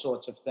all those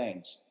sorts of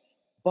things.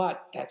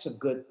 But that's a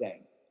good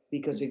thing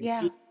because it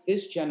Yeah. gives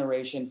this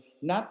generation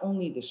not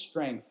only the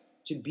strength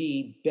to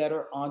be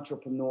better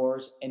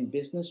entrepreneurs and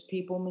business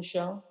people,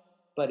 Michelle,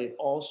 but it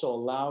also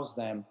allows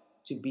them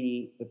to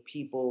be the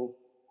people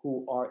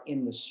who are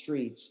in the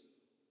streets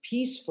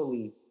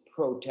peacefully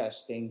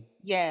protesting,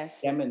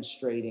 Yes.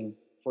 demonstrating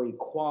for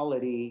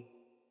equality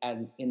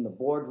and in the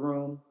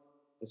boardroom,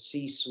 the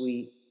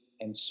C-suite,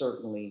 and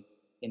certainly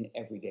in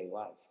everyday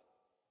life.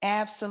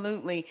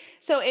 Absolutely.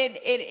 So it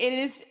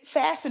is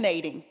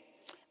fascinating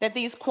that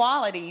these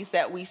qualities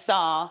that we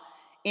saw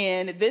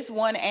in this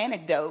one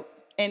anecdote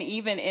and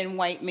even in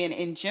white men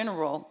in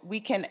general,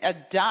 we can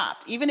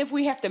adopt, even if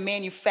we have to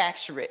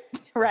manufacture it,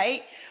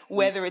 right?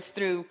 Whether it's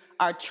through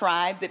our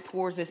tribe that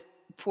pours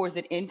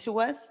it into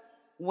us,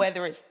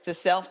 whether it's the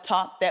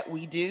self-talk that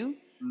we do,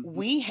 Mhm.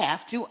 we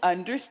have to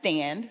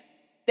understand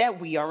that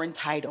we are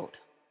entitled.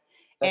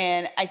 That's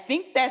And I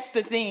think that's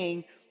the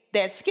thing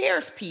that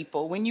scares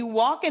people when you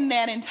walk in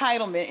that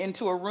entitlement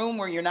into a room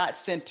where you're not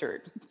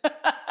centered.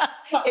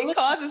 It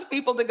causes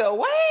people to go,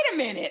 wait a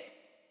minute.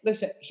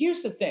 Listen,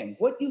 here's the thing.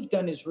 What you've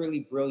done is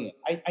really brilliant.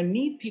 I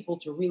need people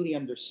to really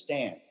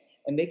understand,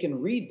 and they can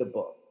read the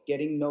book,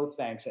 Getting No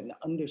Thanks, and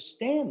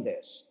understand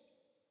this,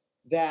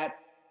 that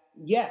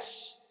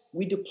yes,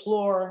 we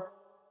deplore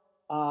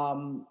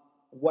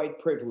white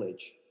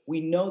privilege. We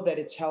know that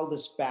it's held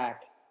us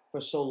back for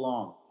so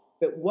long.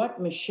 But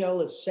what Michelle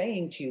is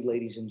saying to you,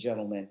 ladies and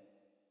gentlemen,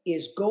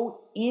 is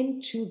go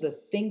into the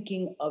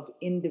thinking of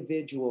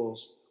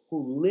individuals who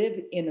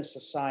live in a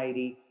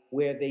society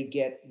where they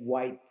get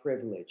white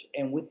privilege.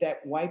 And with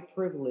that white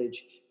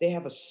privilege, they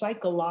have a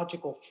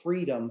psychological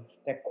freedom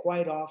that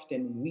quite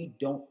often we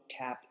don't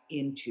tap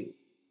into.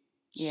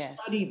 Yes.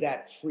 Study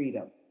that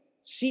freedom.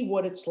 See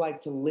what it's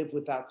like to live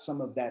without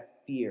some of that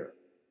fear.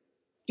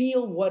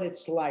 Feel what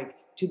it's like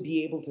to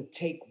be able to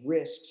take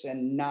risks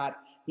and not,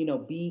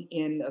 be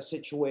in a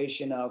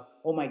situation of,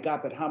 oh my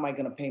God, but how am I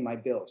going to pay my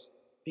bills?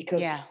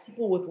 Because Yeah.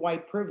 people with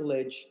white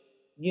privilege,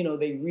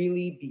 they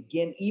really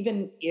begin,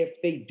 even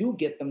if they do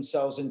get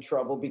themselves in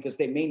trouble because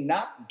they may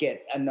not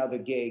get another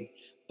gig,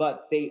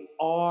 but they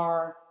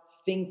are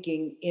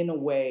thinking in a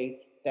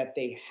way that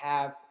they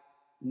have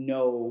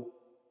no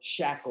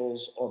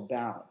shackles or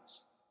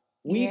bounds.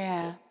 We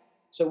Yeah.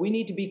 so we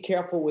need to be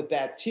careful with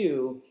that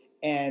too,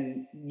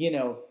 and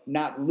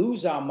not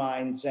lose our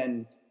minds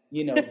and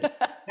do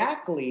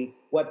exactly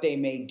what they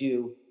may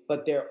do.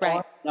 But there are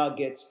Right.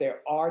 nuggets,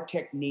 there are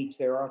techniques,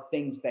 there are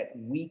things that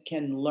we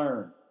can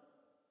learn.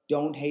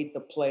 Don't hate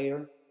the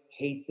player,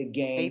 hate the Hate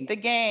game, the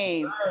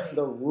game. learn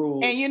the And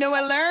rules. you know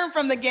what? Learn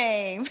from the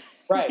game.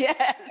 Right.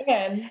 Yes.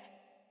 And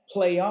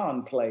play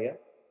on, player.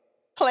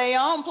 Play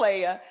on,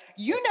 player.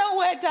 You know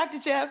what, Dr.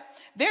 Jeff?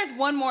 There's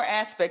one more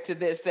aspect to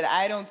this that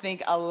I don't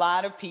think a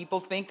lot of people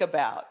think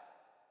about.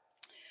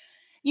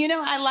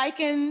 I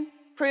liken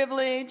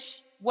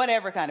privilege,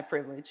 whatever kind of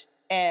privilege,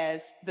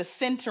 as the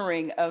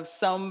centering of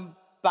some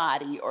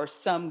body or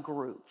some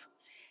group.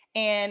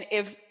 And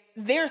if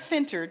they're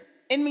centered,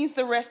 it means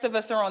the rest of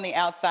us are on the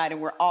outside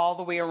and we're all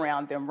the way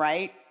around them,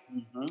 right?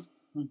 Hmm.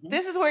 Hmm.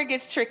 This is where it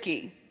gets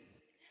tricky.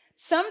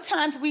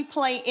 Sometimes we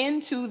play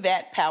into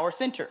that power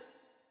center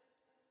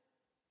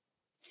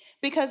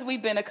because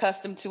we've been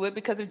accustomed to it,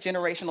 because of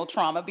generational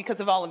trauma, because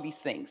of all of these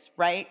things,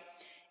 right?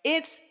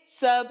 It's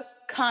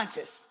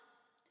subconscious.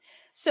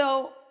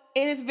 So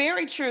it is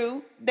very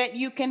true that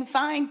you can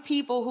find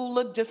people who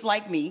look just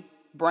like me,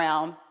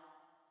 brown,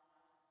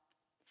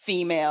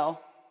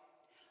 female,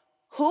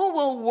 who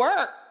will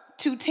work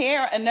to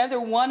tear another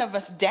one of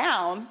us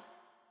down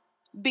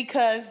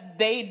because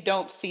they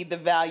don't see the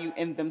value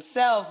in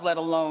themselves, let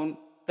alone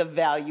the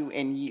value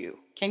in you.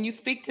 Can you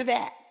speak to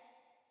that?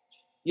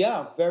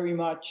 Yeah, very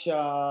much.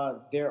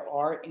 There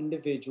are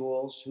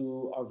individuals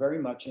who are very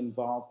much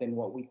involved in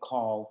what we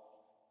call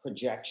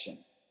projection.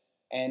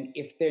 And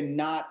if they're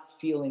not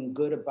feeling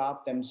good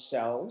about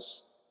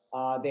themselves,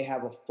 they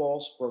have a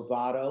false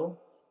bravado.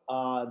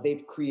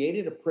 They've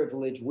created a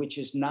privilege which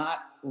is not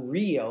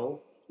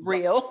real,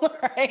 Real,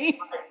 right?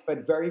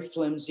 but very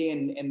flimsy,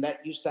 and that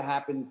used to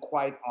happen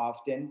quite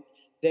often.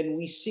 Then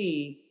we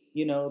see,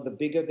 the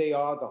bigger they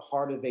are, the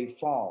harder they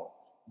fall.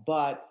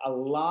 But a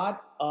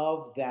lot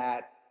of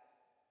that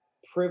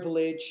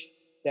privilege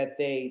that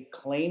they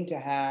claim to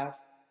have,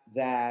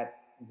 that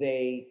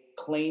they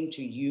claim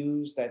to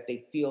use, that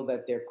they feel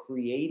that they're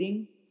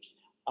creating,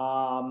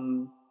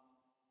 um,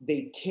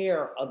 they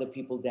tear other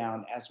people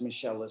down, as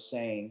Michelle is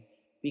saying,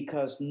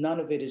 because none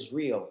of it is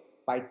real.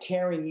 By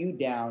tearing you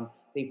down,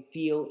 they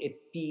feel it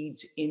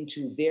feeds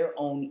into their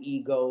own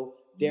ego,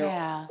 their own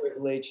Yeah.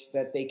 privilege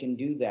that they can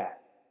do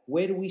that.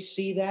 Where do we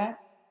see that?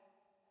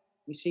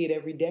 We see it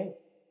every day.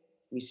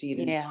 We see it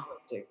in Yeah.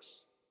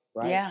 politics,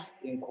 right? Yeah.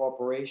 In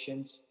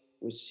corporations.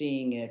 We're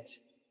seeing it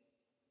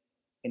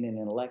in an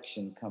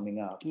election coming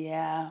up.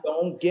 Yeah.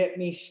 Don't get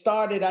me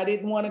started. I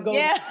didn't want to go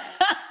there.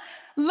 Yeah.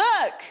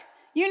 Look,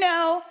 you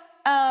know,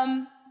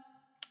 um,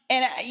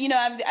 and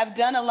I've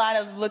done a lot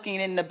of looking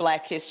into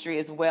Black history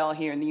as well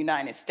here in the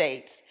United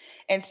States,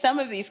 and some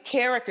of these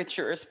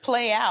caricatures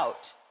play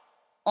out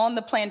on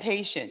the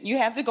plantation. You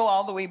have to go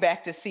all the way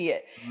back to see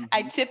it.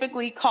 I Mhm,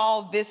 typically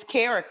call this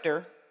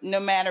character, no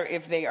matter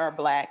if they are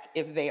Black,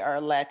 if they are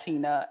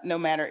Latina, no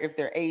matter if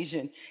they're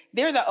Asian,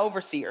 they're the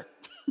overseer.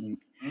 mhm.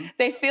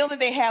 They feel that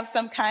they have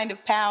some kind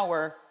of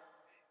power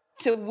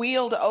to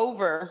wield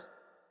over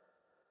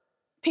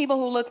people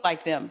who look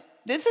like them.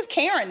 This is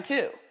Karen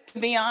too, to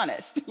be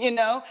honest.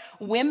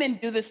 Women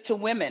do this to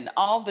women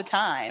all the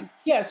time.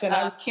 Yes, and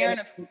Karen,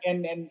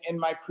 and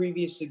my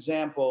previous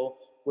example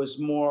was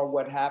more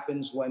what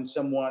happens when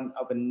someone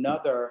of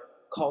another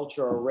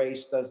culture or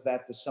race does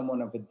that to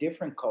someone of a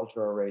different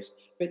culture or race.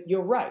 But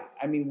you're right.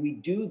 I mean, we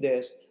do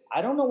this.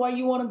 I don't know why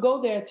you want to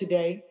go there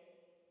today.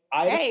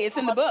 I don't hey, it's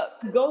in the book.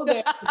 go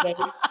there today.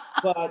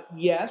 But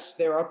yes,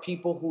 there are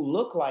people who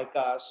look like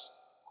us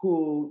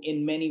who,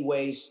 in many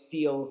ways,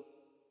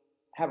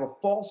 have a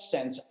false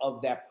sense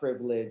of that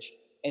privilege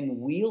and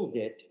wield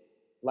it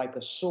like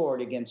a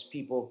sword against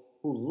people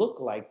who look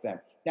like them.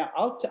 Now,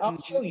 I'll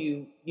show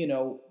Mhm.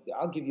 you.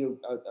 I'll give you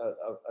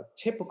a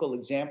typical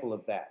example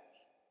of that.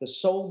 The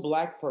sole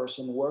Black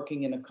person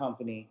working in a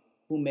company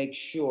who makes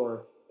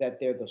sure that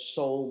they're the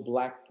sole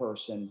Black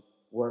person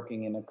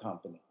working in a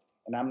company.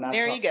 And I'm not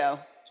There talking you go.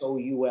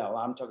 SOUL.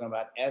 I'm talking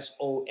about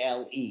SOLE.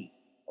 Okay,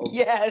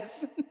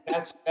 Yes.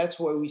 that's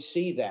where we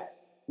see that.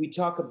 We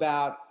talk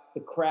about the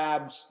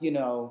crabs,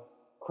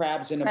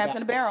 crabs in a Crabs barrel.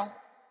 in a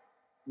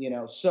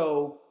barrel.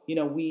 So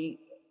we,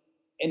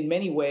 in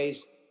many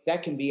ways,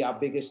 that can be our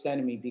biggest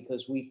enemy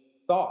because we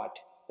thought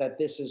that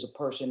this is a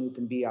person who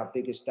can be our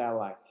biggest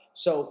ally.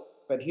 So,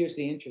 but here's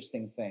the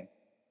interesting thing: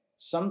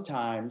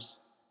 sometimes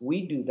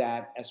we do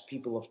that as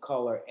people of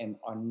color and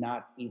are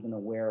not even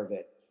aware of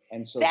it,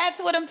 and so That's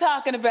what I'm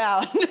talking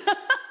about.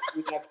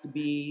 we have to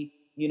be,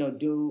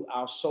 do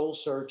our soul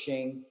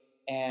searching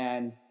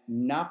and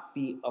not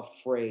be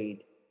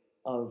afraid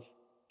of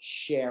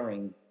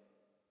sharing,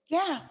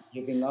 Yeah.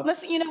 giving up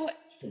Listen, you know what?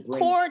 to bring.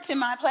 Core to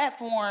my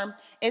platform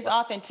is Right.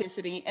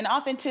 authenticity, and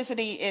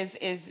authenticity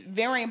is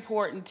very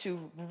important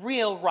to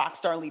real rock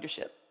star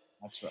leadership.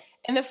 That's right.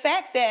 And the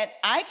fact that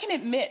I can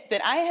admit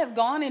that I have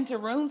gone into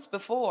rooms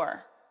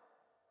before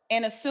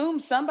and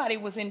assumed somebody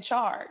was in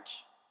charge,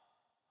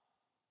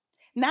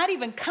 not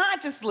even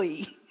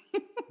consciously,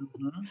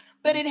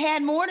 but Mhm. it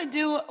had more to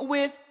do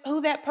with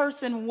who that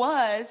person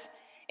was,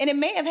 and it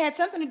may have had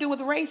something to do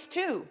with race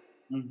too.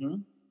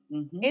 Mhm.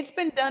 Mhm. It's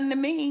been done to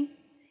me,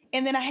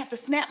 and then I have to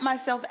snap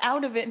myself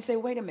out of it and say,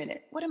 wait a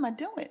minute, what am I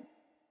doing?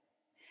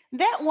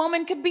 That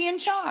woman could be in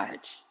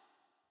charge.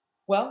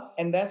 Well,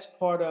 and that's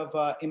part of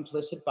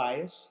implicit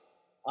bias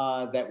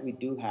that we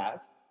do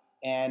have,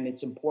 and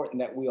it's important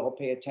that we all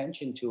pay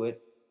attention to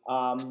it,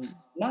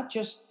 not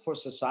just for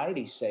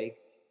society's sake,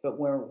 but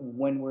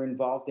when we're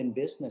involved in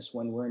business,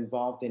 when we're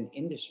involved in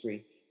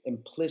industry,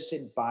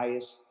 implicit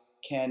bias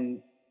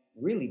can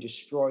really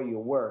destroy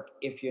your work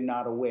if you're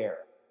not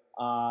aware.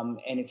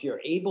 And if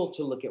you're able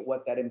to look at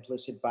what that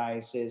implicit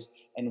bias is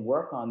and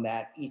work on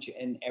that each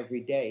and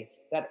every day,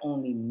 that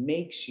only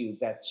makes you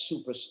that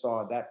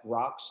superstar, that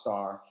rock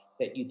star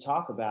that you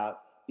talk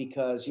about,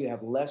 because you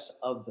have less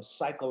of the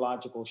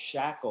psychological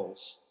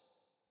shackles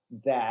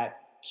that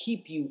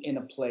keep you in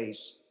a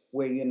place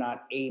where you're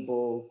not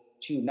able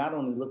to not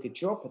only look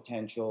at your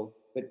potential,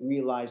 but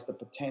realize the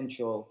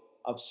potential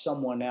of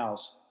someone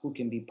else who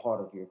can be part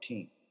of your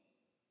team.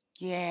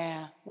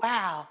 Yeah.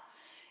 Wow.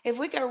 If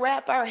we could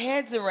wrap our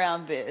heads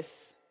around this,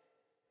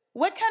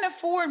 what kind of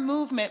forward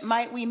movement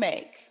might we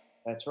make?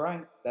 That's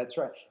right. That's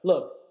right.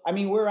 Look, I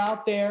mean, we're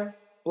out there.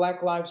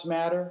 Black Lives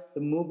Matter. The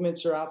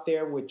movements are out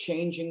there. We're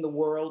changing the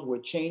world. We're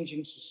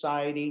changing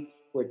society.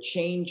 We're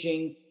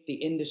changing the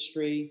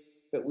industry.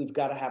 But we've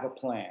got to have a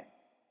plan.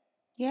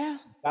 Yeah.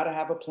 Got to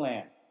have a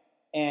plan.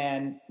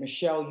 And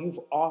Michelle, you've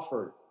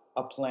offered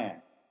a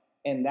plan.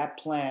 And that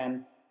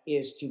plan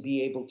is to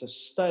be able to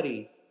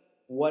study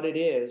what it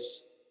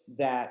is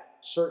that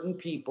certain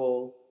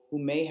people who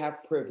may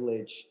have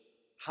privilege,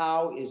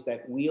 how is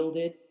that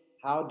wielded?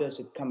 How does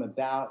it come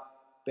about?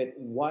 But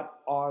what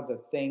are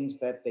the things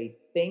that they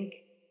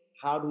think?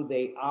 How do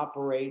they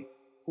operate?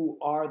 Who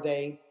are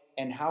they?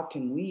 And how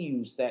can we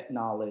use that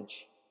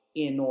knowledge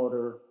in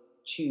order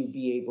to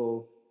be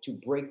able to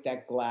break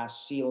that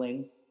glass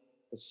ceiling,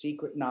 the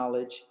secret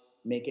knowledge,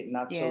 make it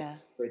not so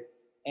secret,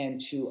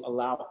 and to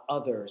allow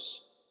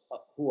others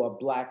who are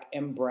Black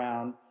and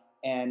brown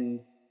and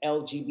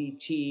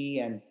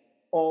LGBT and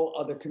all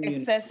other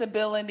communities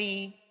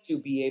accessibility to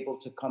be able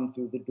to come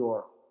through the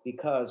door,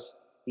 because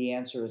the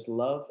answer is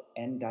love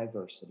and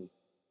diversity.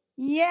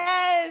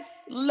 Yes,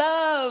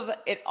 love.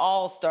 It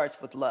all starts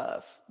with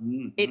love.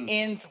 It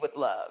ends with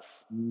love.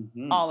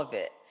 All of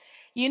it.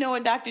 You know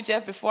what, Dr.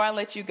 Jeff, before I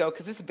let you go,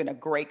 because this has been a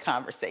great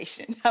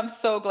conversation. I'm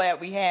so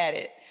glad we had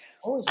it.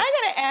 I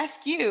got to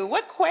ask you,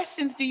 what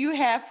questions do you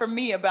have for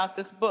me about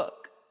this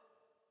book?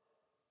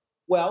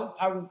 Well,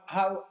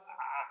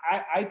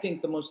 I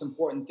think the most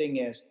important thing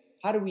is,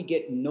 how do we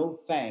get no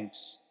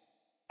thanks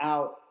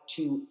out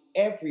to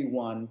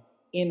everyone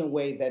in a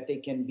way that they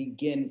can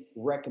begin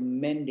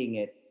recommending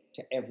it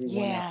to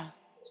everyone else?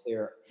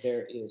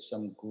 There is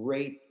some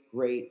great,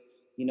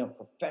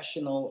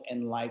 professional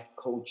and life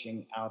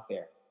coaching out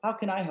there. How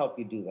can I help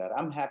you do that?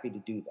 I'm happy to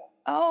do that.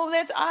 Oh,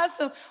 that's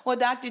awesome. Well,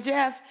 Dr.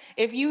 Jeff,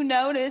 if you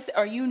notice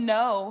or you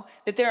know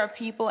that there are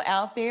people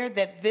out there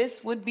that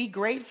this would be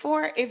great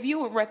for, if you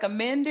would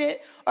recommend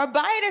it or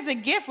buy it as a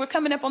gift, we're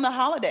coming up on the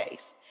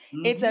holidays.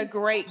 It's a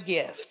great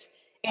gift.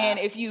 And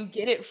if you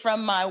get it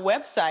from my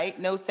website,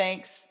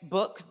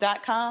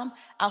 nothanksbook.com,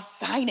 I'll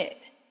sign it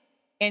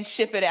and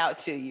ship it out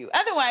to you.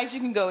 Otherwise, you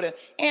can go to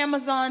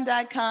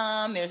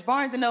amazon.com, there's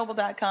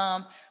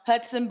barnesandnoble.com,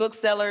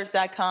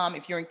 hudsonbooksellers.com.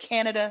 If you're in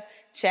Canada,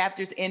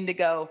 Chapters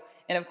Indigo.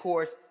 And of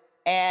course,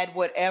 add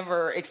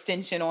whatever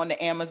extension on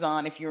to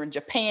Amazon. If you're in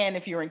Japan,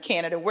 if you're in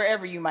Canada,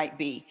 wherever you might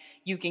be,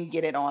 you can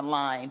get it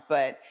online.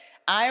 But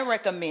I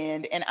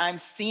recommend, and I'm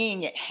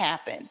seeing it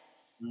happen,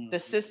 the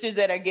sisters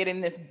that are getting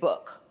this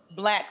book,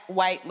 Black,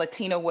 white,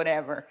 Latino,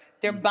 whatever,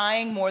 they're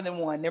buying more than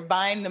one. They're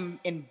buying them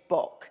in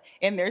bulk.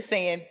 And they're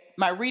saying,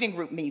 my reading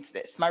group needs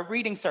this. My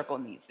reading circle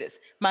needs this.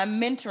 My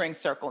mentoring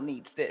circle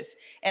needs this.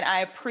 And I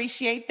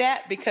appreciate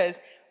that, because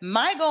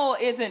my goal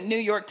isn't New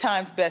York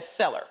Times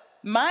bestseller.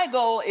 My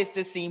goal is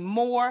to see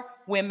more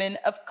women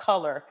of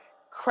color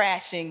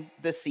crashing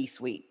the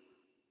C-suite.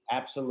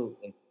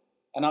 Absolutely.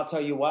 And I'll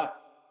tell you what?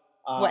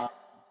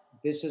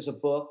 This is a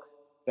book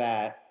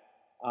that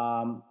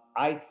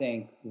I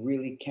think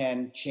really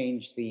can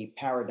change the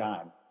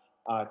paradigm,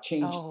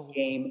 change the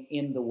game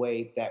in the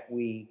way that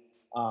we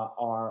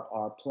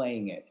are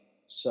playing it.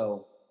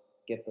 So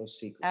get those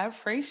secrets. I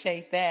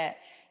appreciate that.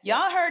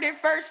 Y'all heard it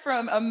first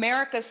from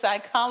America's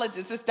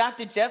psychologist. It's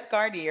Dr. Jeff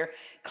Gardere,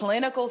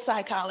 clinical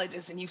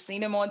psychologist, and you've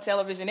seen him on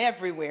television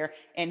everywhere.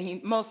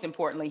 And most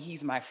importantly,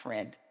 he's my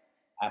friend.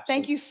 Absolutely.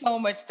 Thank you so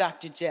much,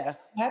 Dr. Jeff.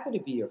 I'm happy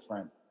to be your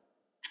friend.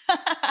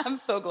 I'm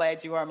so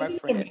glad you are my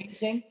friend.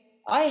 Amazing.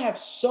 I have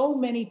so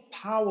many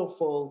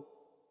powerful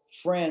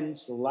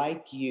friends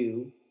like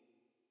you.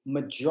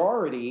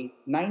 Majority,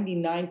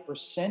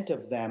 99%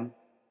 of them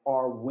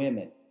are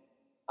women.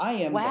 I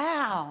am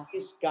the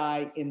biggest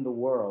guy in the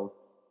world.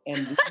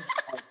 And these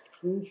are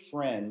true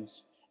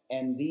friends.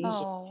 And these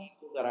are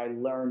people that I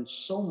learned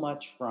so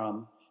much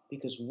from,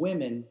 because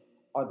women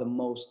are the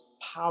most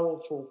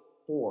powerful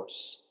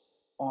force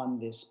on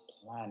this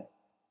planet.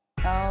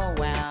 Oh,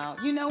 wow.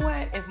 You know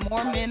what? If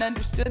more men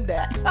understood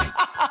that.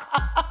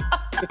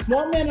 If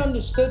more men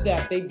understood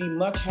that, they'd be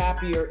much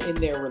happier in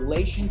their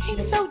relationships. I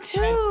think so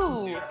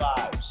too. And their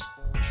lives.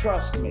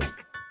 Trust me.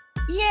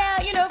 Yeah,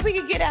 if we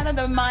could get out of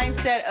the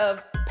mindset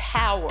of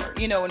power,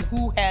 and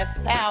who has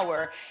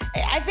power.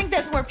 I think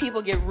that's where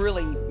people get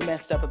really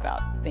messed up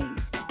about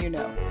things,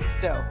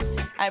 So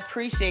I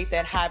appreciate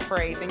that high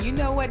praise. And you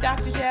know what,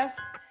 Dr. Jeff?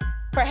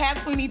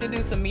 Perhaps we need to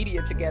do some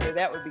media together.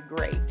 That would be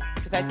great,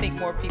 because I think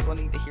more people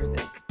need to hear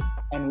this.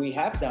 And we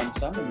have done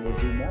some, and we'll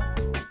do more.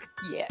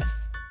 Yes.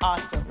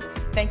 Awesome.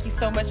 Thank you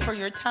so much for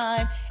your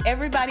time.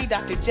 Everybody,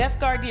 Dr. Jeff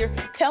Gardere,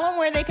 tell them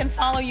where they can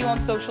follow you on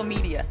social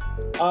media.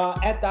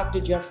 At Dr.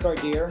 Jeff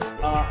Gardere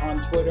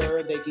on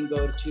Twitter. They can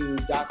go to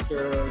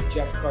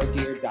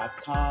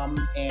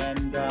drjeffgardere.com,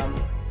 and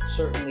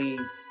certainly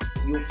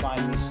you'll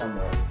find me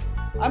somewhere.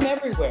 I'm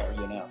everywhere,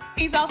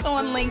 He's also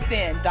on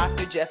LinkedIn,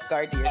 Dr. Jeff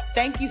Gardere. Yes.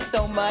 Thank you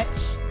so much.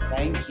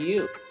 Thank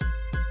you.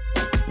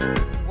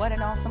 What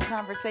an awesome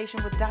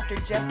conversation with Dr.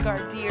 Jeff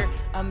Gardere,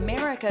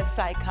 America's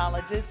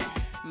psychologist,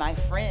 my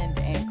friend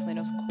and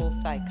clinical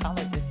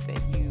psychologist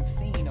that you've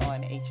seen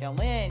on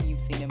HLN, you've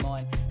seen him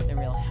on The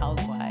Real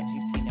Housewives,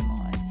 you've seen him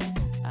on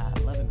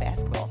Love and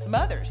Basketball, some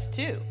others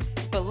too.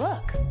 But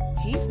look,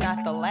 he's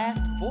not the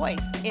last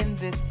voice in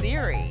this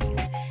series.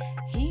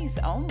 He's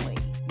only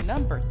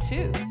number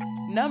 2.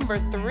 Number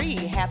 3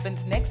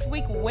 happens next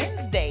week,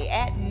 Wednesday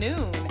at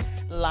noon,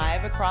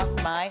 live across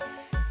my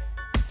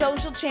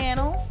social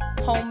channels,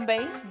 home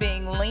base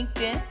being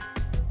LinkedIn.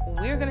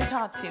 We're going to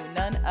talk to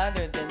none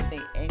other than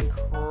the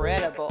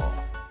incredible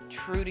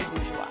Trudy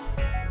Bourgeois,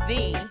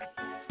 the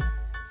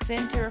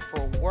Center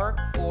for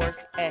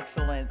Workforce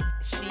Excellence.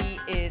 She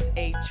is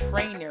a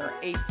trainer,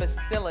 a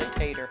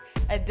facilitator,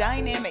 a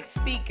dynamic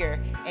speaker,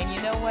 and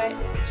you know what?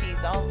 She's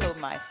also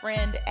my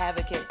friend,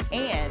 advocate,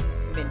 and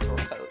mentor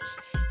coach.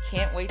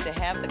 Can't wait to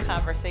have the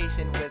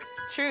conversation with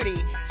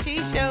Trudy. She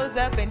shows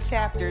up in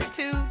Chapter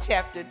 2,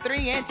 Chapter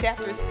 3, and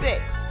Chapter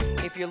 6.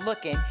 If you're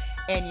looking,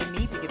 and you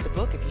need to get the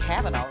book if you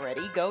haven't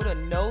already, go to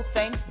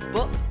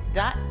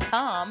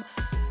nothanksbook.com.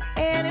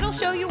 And it'll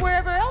show you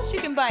wherever else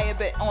you can buy it.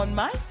 But on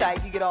my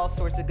site, you get all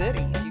sorts of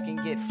goodies. You can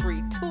get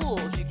free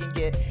tools. You can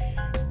get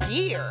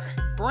gear,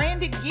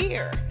 branded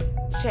gear.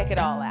 Check it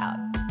all out.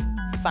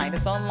 Find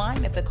us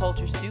online at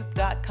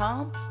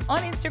theculturesoup.com,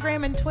 on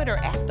Instagram and Twitter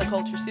at The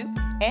Culture Soup,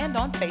 and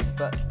on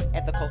Facebook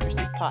at The Culture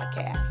Soup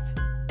Podcast.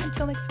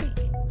 Until next week.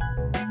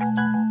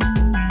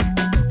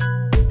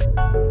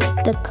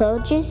 The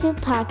Culture Soup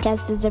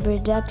Podcast is a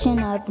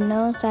production of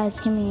No Size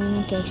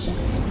Communication,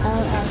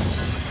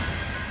 LLC.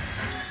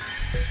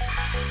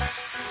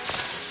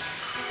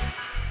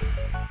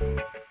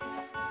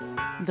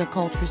 The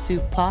Culture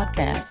Soup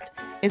Podcast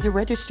is a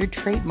registered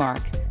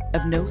trademark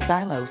of No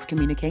Silos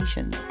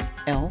Communications,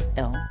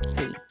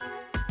 LLC.